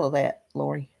heard tell of that,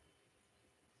 Lori.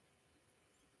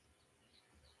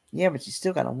 Yeah, but you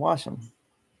still got to wash them.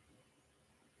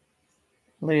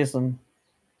 Listen,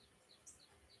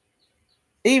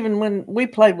 even when we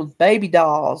played with baby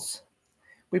dolls,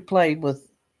 we played with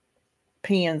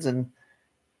pins and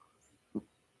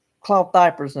cloth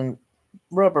diapers and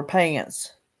rubber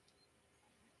pants.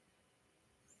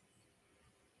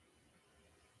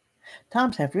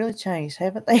 Times have really changed,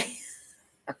 haven't they?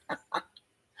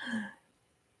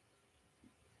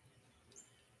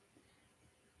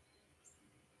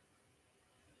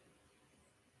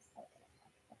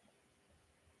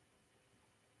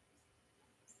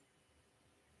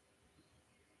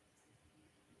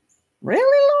 Really,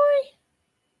 Lori?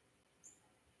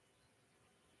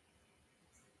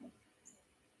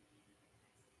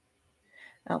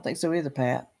 I don't think so either,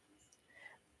 Pat.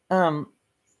 Um,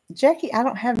 Jackie, I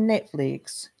don't have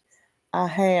Netflix. I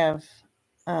have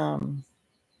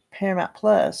Paramount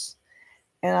Plus,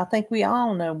 and I think we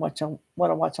all know what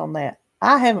I watch on that.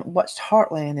 I haven't watched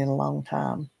Heartland in a long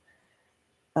time.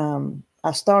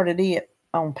 I started it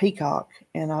on Peacock,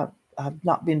 and I've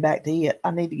not been back to it.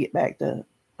 I need to get back to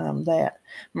that.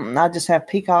 I just have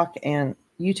Peacock and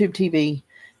YouTube TV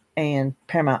and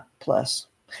Paramount Plus.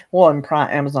 Well, and Prime,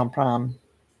 Amazon Prime.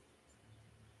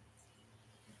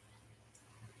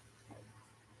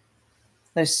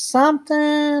 There's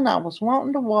something I was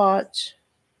wanting to watch.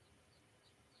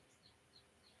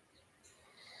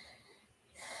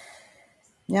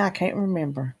 Yeah, I can't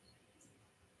remember.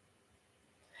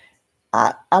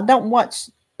 I don't watch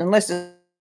unless it's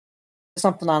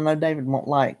something I know David won't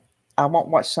like. I won't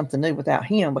watch something new without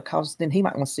him because then he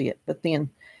might want to see it. But then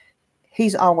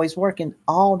he's always working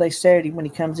all day Saturday when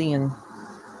he comes in.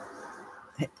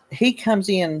 He comes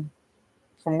in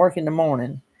from work in the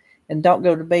morning and don't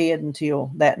go to bed until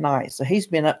that night. So he's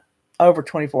been up over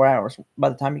 24 hours by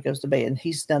the time he goes to bed. And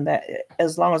he's done that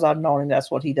as long as I've known him. That's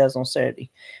what he does on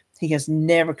Saturday. He has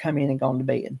never come in and gone to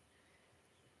bed.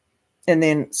 And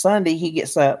then Sunday he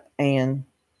gets up and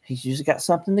he's usually got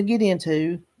something to get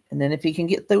into. And then if he can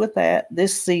get through with that,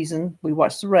 this season we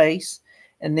watch the race.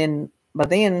 And then by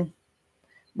then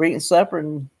we're eating supper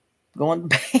and going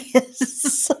to bed.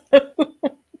 So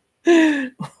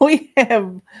we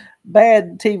have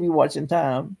bad TV watching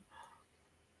time.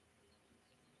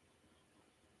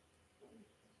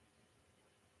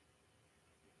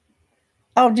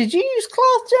 Oh, did you use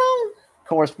cloth, Joan? Of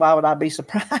course, why would I be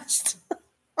surprised?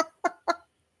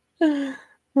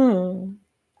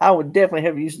 I would definitely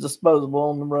have used disposable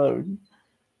on the road.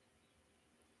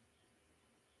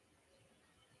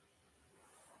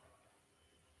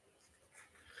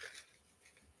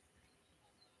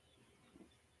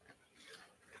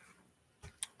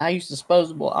 I use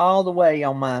disposable all the way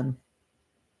on mine.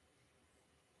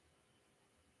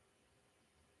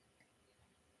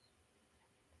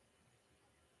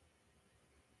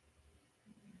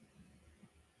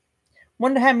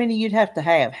 Wonder how many you'd have to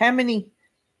have. How many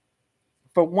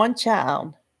for one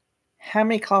child? How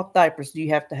many cloth diapers do you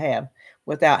have to have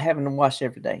without having to wash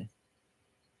every day?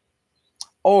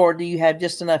 Or do you have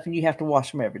just enough and you have to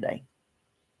wash them every day?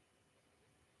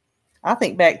 I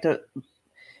think back to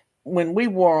when we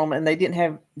wore them and they didn't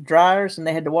have dryers and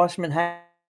they had to wash them and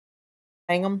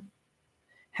hang them.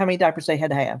 How many diapers they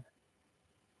had to have?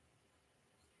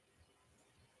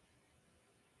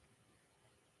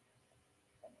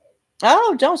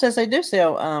 Oh, Joan says they do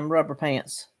sell rubber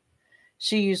pants.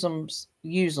 She use them.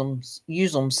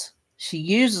 She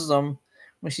uses them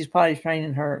when she's potty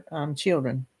training her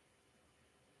children.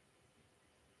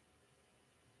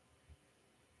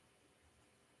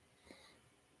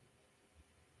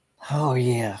 Oh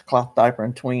yeah, cloth diaper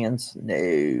and twins.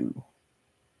 No,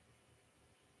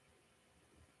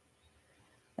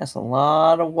 that's a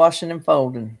lot of washing and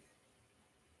folding.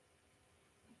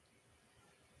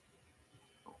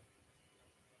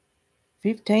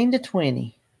 15 to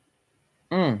 20.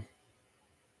 Mm.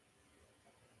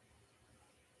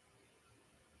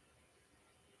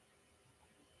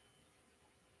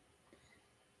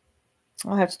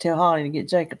 I'll have to tell Holly to get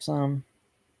Jacob some.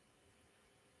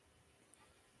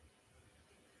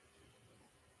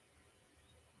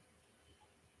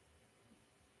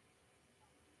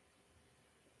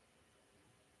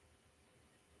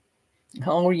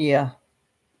 Oh yeah.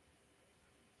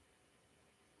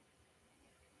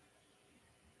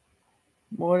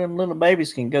 Boy, them little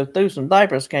babies can go through some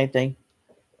diapers, can't they?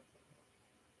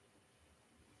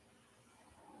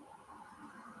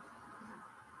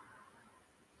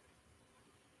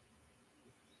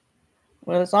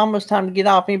 Well, it's almost time to get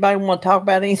off. Anybody want to talk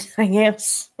about anything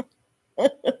else?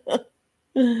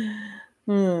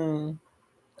 hmm.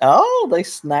 Oh, they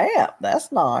snap.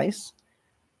 That's nice.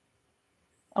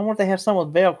 I wonder if they have some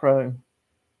with Velcro.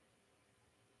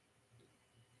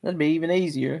 That'd be even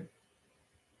easier.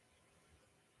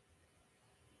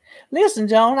 Listen,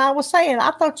 Joan, I was saying,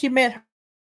 I thought you met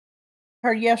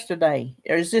her yesterday.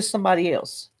 Or is this somebody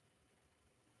else?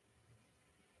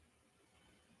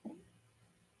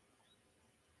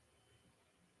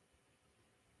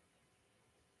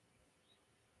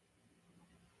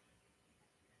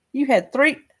 You had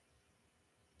three.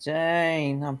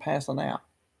 Jane, I'm passing out.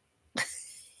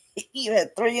 You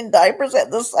had three in diapers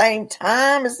at the same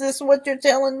time? Is this what you're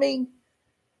telling me?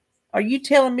 Are you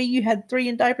telling me you had three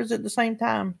in diapers at the same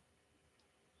time?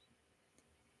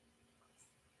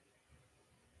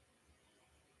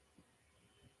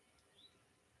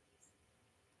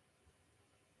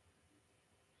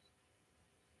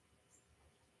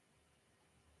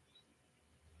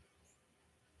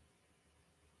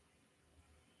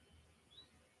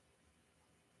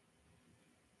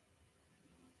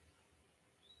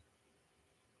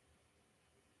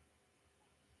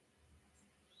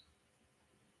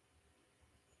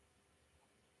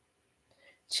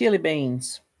 Chili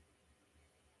beans.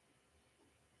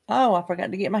 Oh, I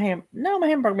forgot to get my my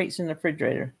hamburger meat's in the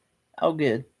refrigerator. Oh,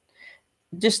 good.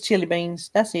 Just chili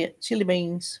beans. That's it. Chili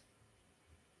beans.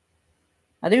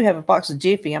 I do have a box of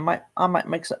Jiffy. I might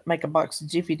make a box of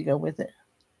Jiffy to go with it.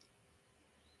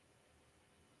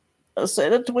 A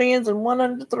set of twins and one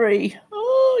under three.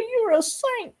 Oh, you're a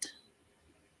saint.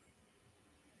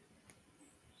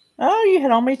 Oh, you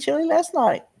had on me chili last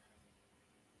night.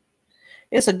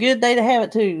 It's a good day to have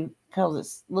it too, because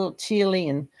it's a little chilly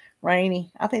and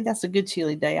rainy. I think that's a good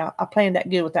chilly day. I planned that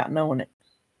good without knowing it.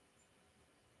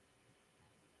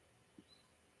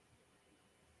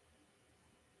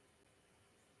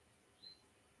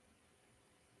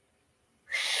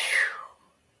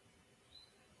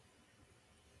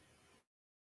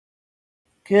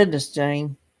 Goodness,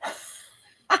 Jane.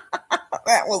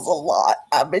 That was a lot.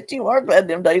 I bet you are glad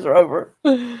them days are over.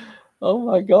 Oh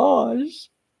my gosh.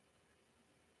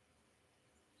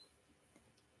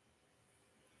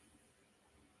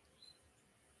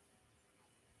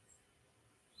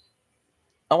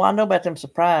 Oh, I know about them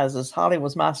surprises. Holly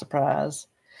was my surprise.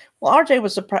 Well, RJ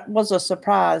was a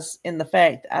surprise in the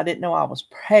fact I didn't know I was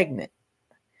pregnant,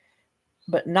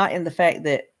 but not in the fact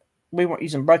that we weren't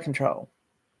using birth control.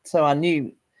 So I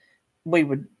knew we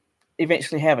would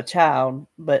eventually have a child,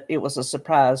 but it was a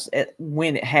surprise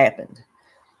when it happened.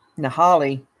 Now,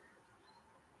 Holly,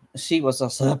 she was a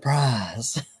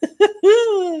surprise.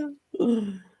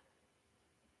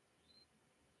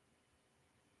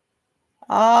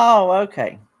 Oh,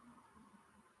 okay.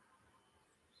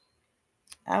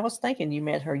 I was thinking you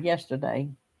met her yesterday.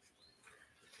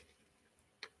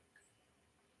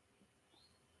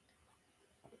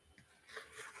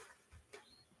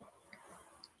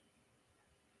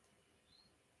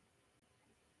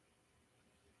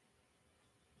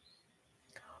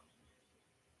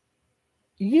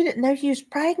 You didn't know you was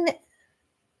pregnant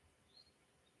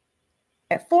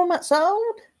at 4 months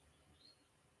old?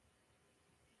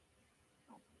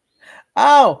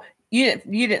 Oh, you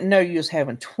didn't know you was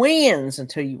having twins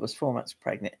until you was 4 months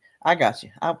pregnant. I got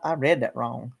you. I read that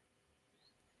wrong.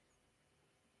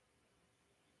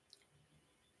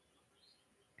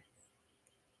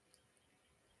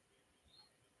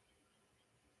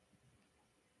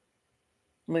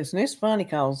 Listen, it's funny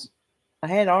because I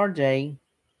had RJ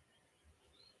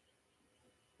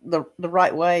the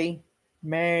right way,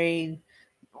 married.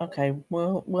 Okay,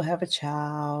 we'll have a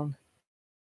child,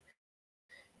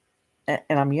 and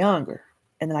I'm younger,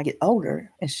 and then I get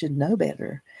older and should know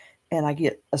better, and I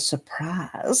get a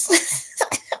surprise.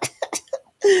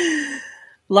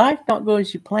 Life don't go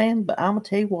as you planned, but I'm gonna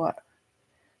tell you what,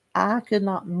 I could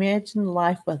not imagine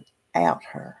life without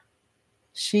her.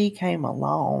 She came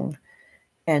along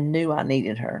and knew I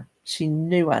needed her. She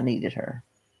knew I needed her.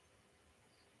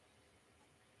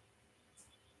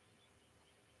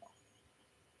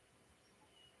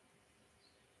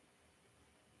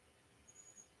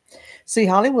 See,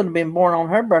 Holly would have been born on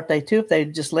her birthday too if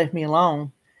they'd just left me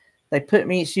alone. They put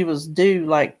me, she was due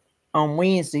like on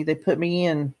Wednesday. They put me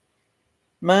in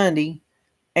Monday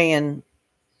and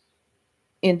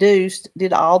induced,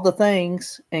 did all the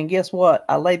things. And guess what?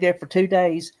 I lay there for 2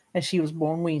 days and she was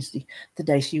born Wednesday, the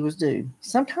day she was due.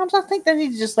 Sometimes I think they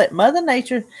need to just let Mother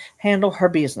Nature handle her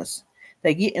business.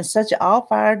 They get in such an all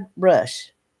fired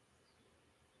rush.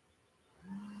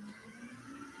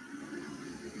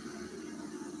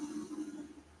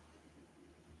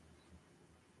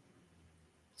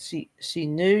 She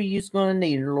knew you was going to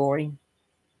need her, Lori.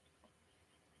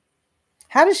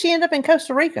 How did she end up in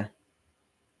Costa Rica?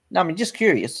 I mean, just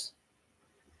curious.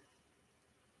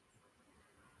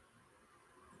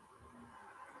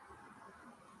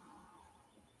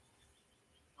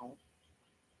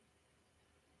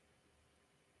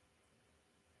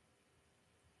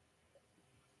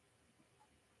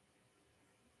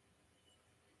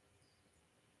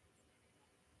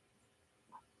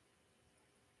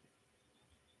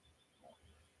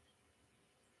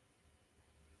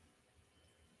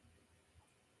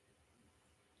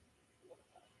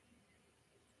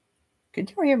 Can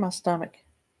you hear my stomach?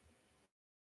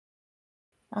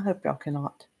 I hope y'all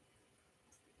cannot.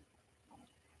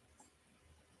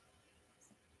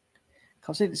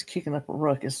 Because it is kicking up a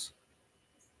ruckus.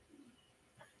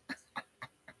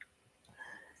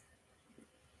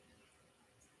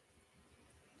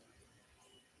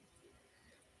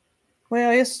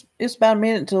 Well, it's about a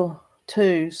minute till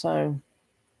 2, so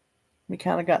we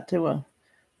kind of got to a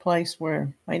place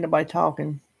where ain't nobody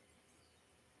talking.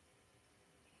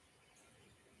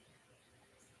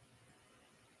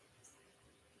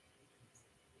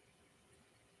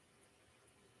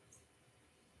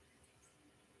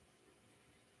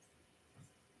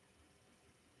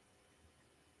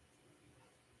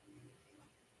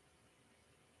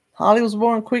 Holly was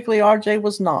born quickly. RJ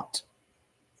was not.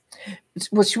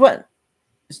 Well, she wasn't.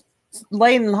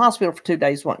 Laying in the hospital for 2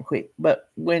 days wasn't quick, but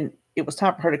when it was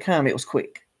time for her to come, it was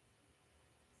quick.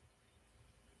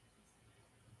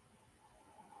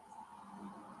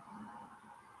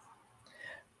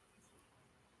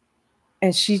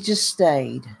 And she just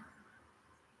stayed.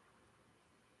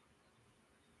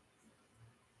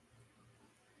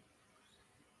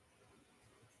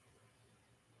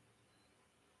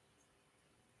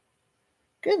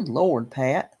 Good Lord,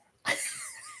 Pat.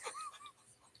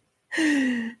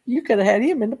 You could have had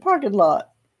him in the parking lot.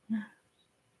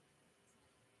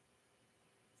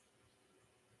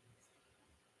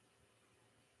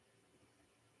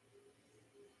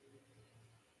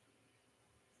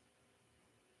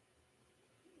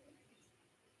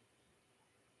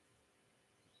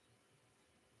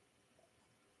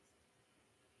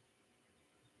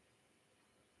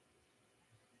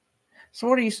 So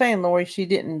what are you saying, Lori? She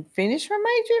didn't finish her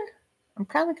major? I'm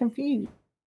kind of confused.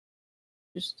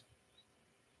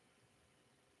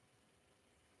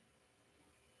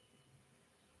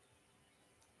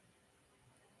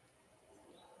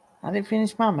 I didn't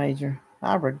finish my major.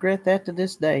 I regret that to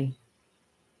this day.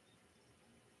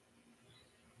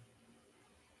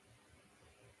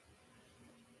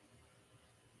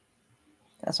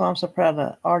 That's why I'm so proud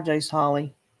of RJ's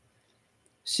Holly.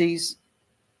 She's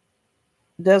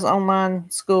does online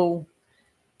school.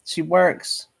 She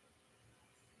works.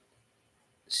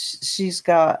 She's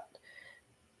got,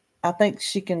 I think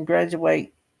she can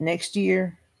graduate next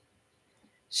year.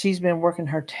 She's been working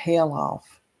her tail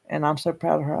off. And I'm so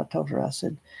proud of her. I told her, I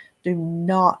said, do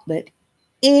not let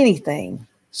anything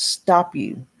stop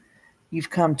you. You've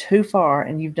come too far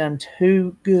and you've done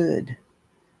too good.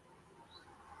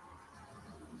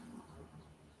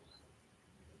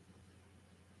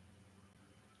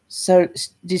 So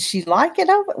did she like it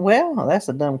over? Well, that's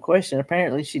a dumb question.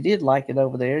 Apparently she did like it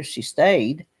over there. She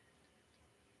stayed.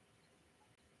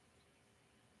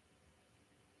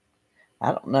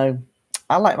 I don't know.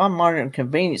 I like my modern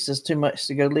conveniences too much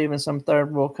to go live in some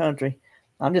third world country.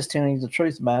 I'm just telling you the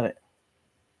truth about it.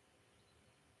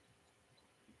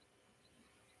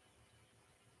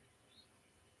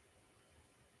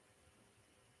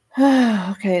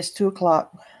 Okay, it's 2:00.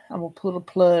 I'm going to put a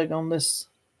plug on this,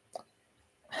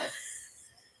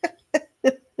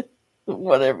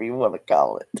 whatever you want to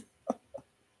call it.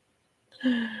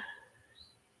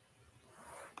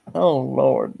 Oh,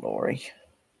 Lord, Lori.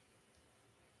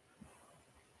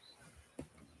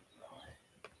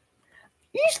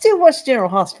 You still watch General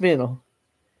Hospital?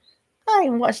 I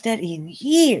ain't watched that in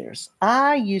years.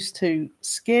 I used to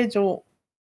schedule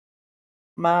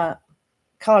my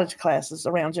college classes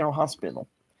around General Hospital.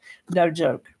 No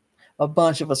joke. A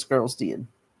bunch of us girls did.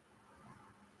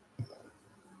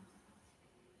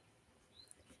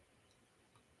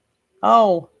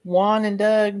 Oh, Juan and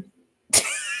Doug.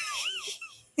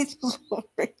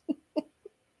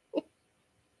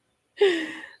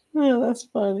 Oh, that's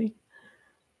funny.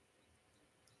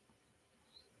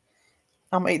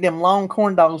 I'm gonna eat them long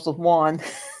corn dogs with Juan.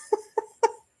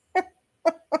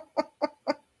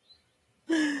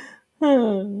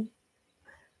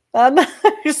 I know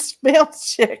your spell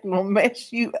check will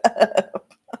mess you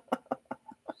up.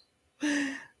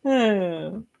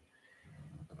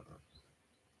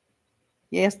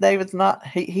 Yes, David's not.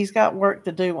 He's got work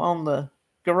to do on the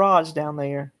garage down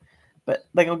there, but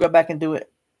they're gonna go back and do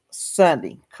it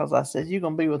Sunday because I said you're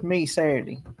gonna be with me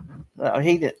Saturday.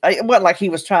 He did. It wasn't like he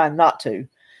was trying not to.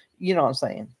 You know what I'm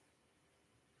saying?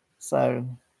 So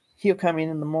he'll come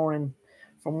in the morning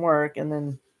from work, and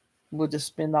then we'll just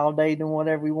spend all day doing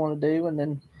whatever we want to do, and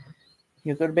then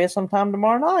he'll go to bed sometime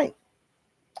tomorrow night.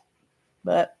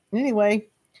 But anyway,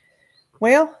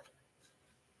 well,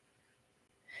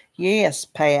 yes,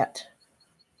 Pat.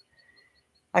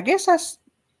 I guess that's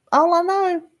all I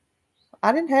know.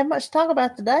 I didn't have much to talk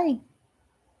about today.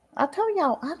 I told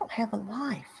y'all I don't have a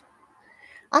life.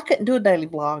 I couldn't do a daily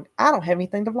vlog. I don't have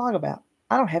anything to vlog about.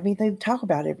 I don't have anything to talk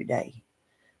about every day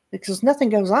because nothing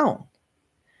goes on.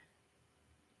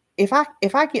 If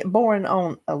I get boring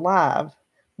on a live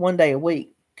one day a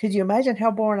week, could you imagine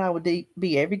how boring I would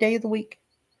be every day of the week?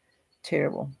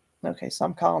 Terrible. Okay, so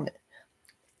I'm calling it.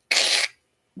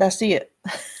 That's it.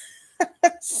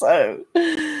 So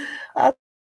I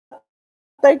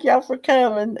thank y'all for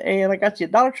coming. And I got you a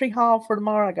Dollar Tree haul for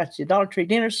tomorrow. I got you Dollar Tree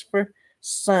dinners for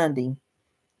Sunday.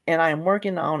 And I am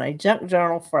working on a junk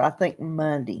journal for, I think,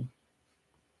 Monday.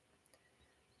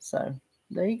 So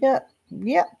there you go.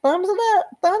 Yep, thumbs it up.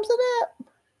 Thumbs it up.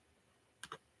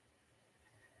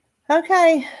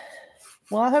 Okay.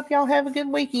 Well, I hope y'all have a good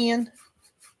weekend.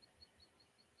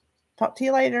 Talk to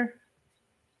you later.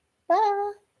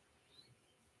 Bye.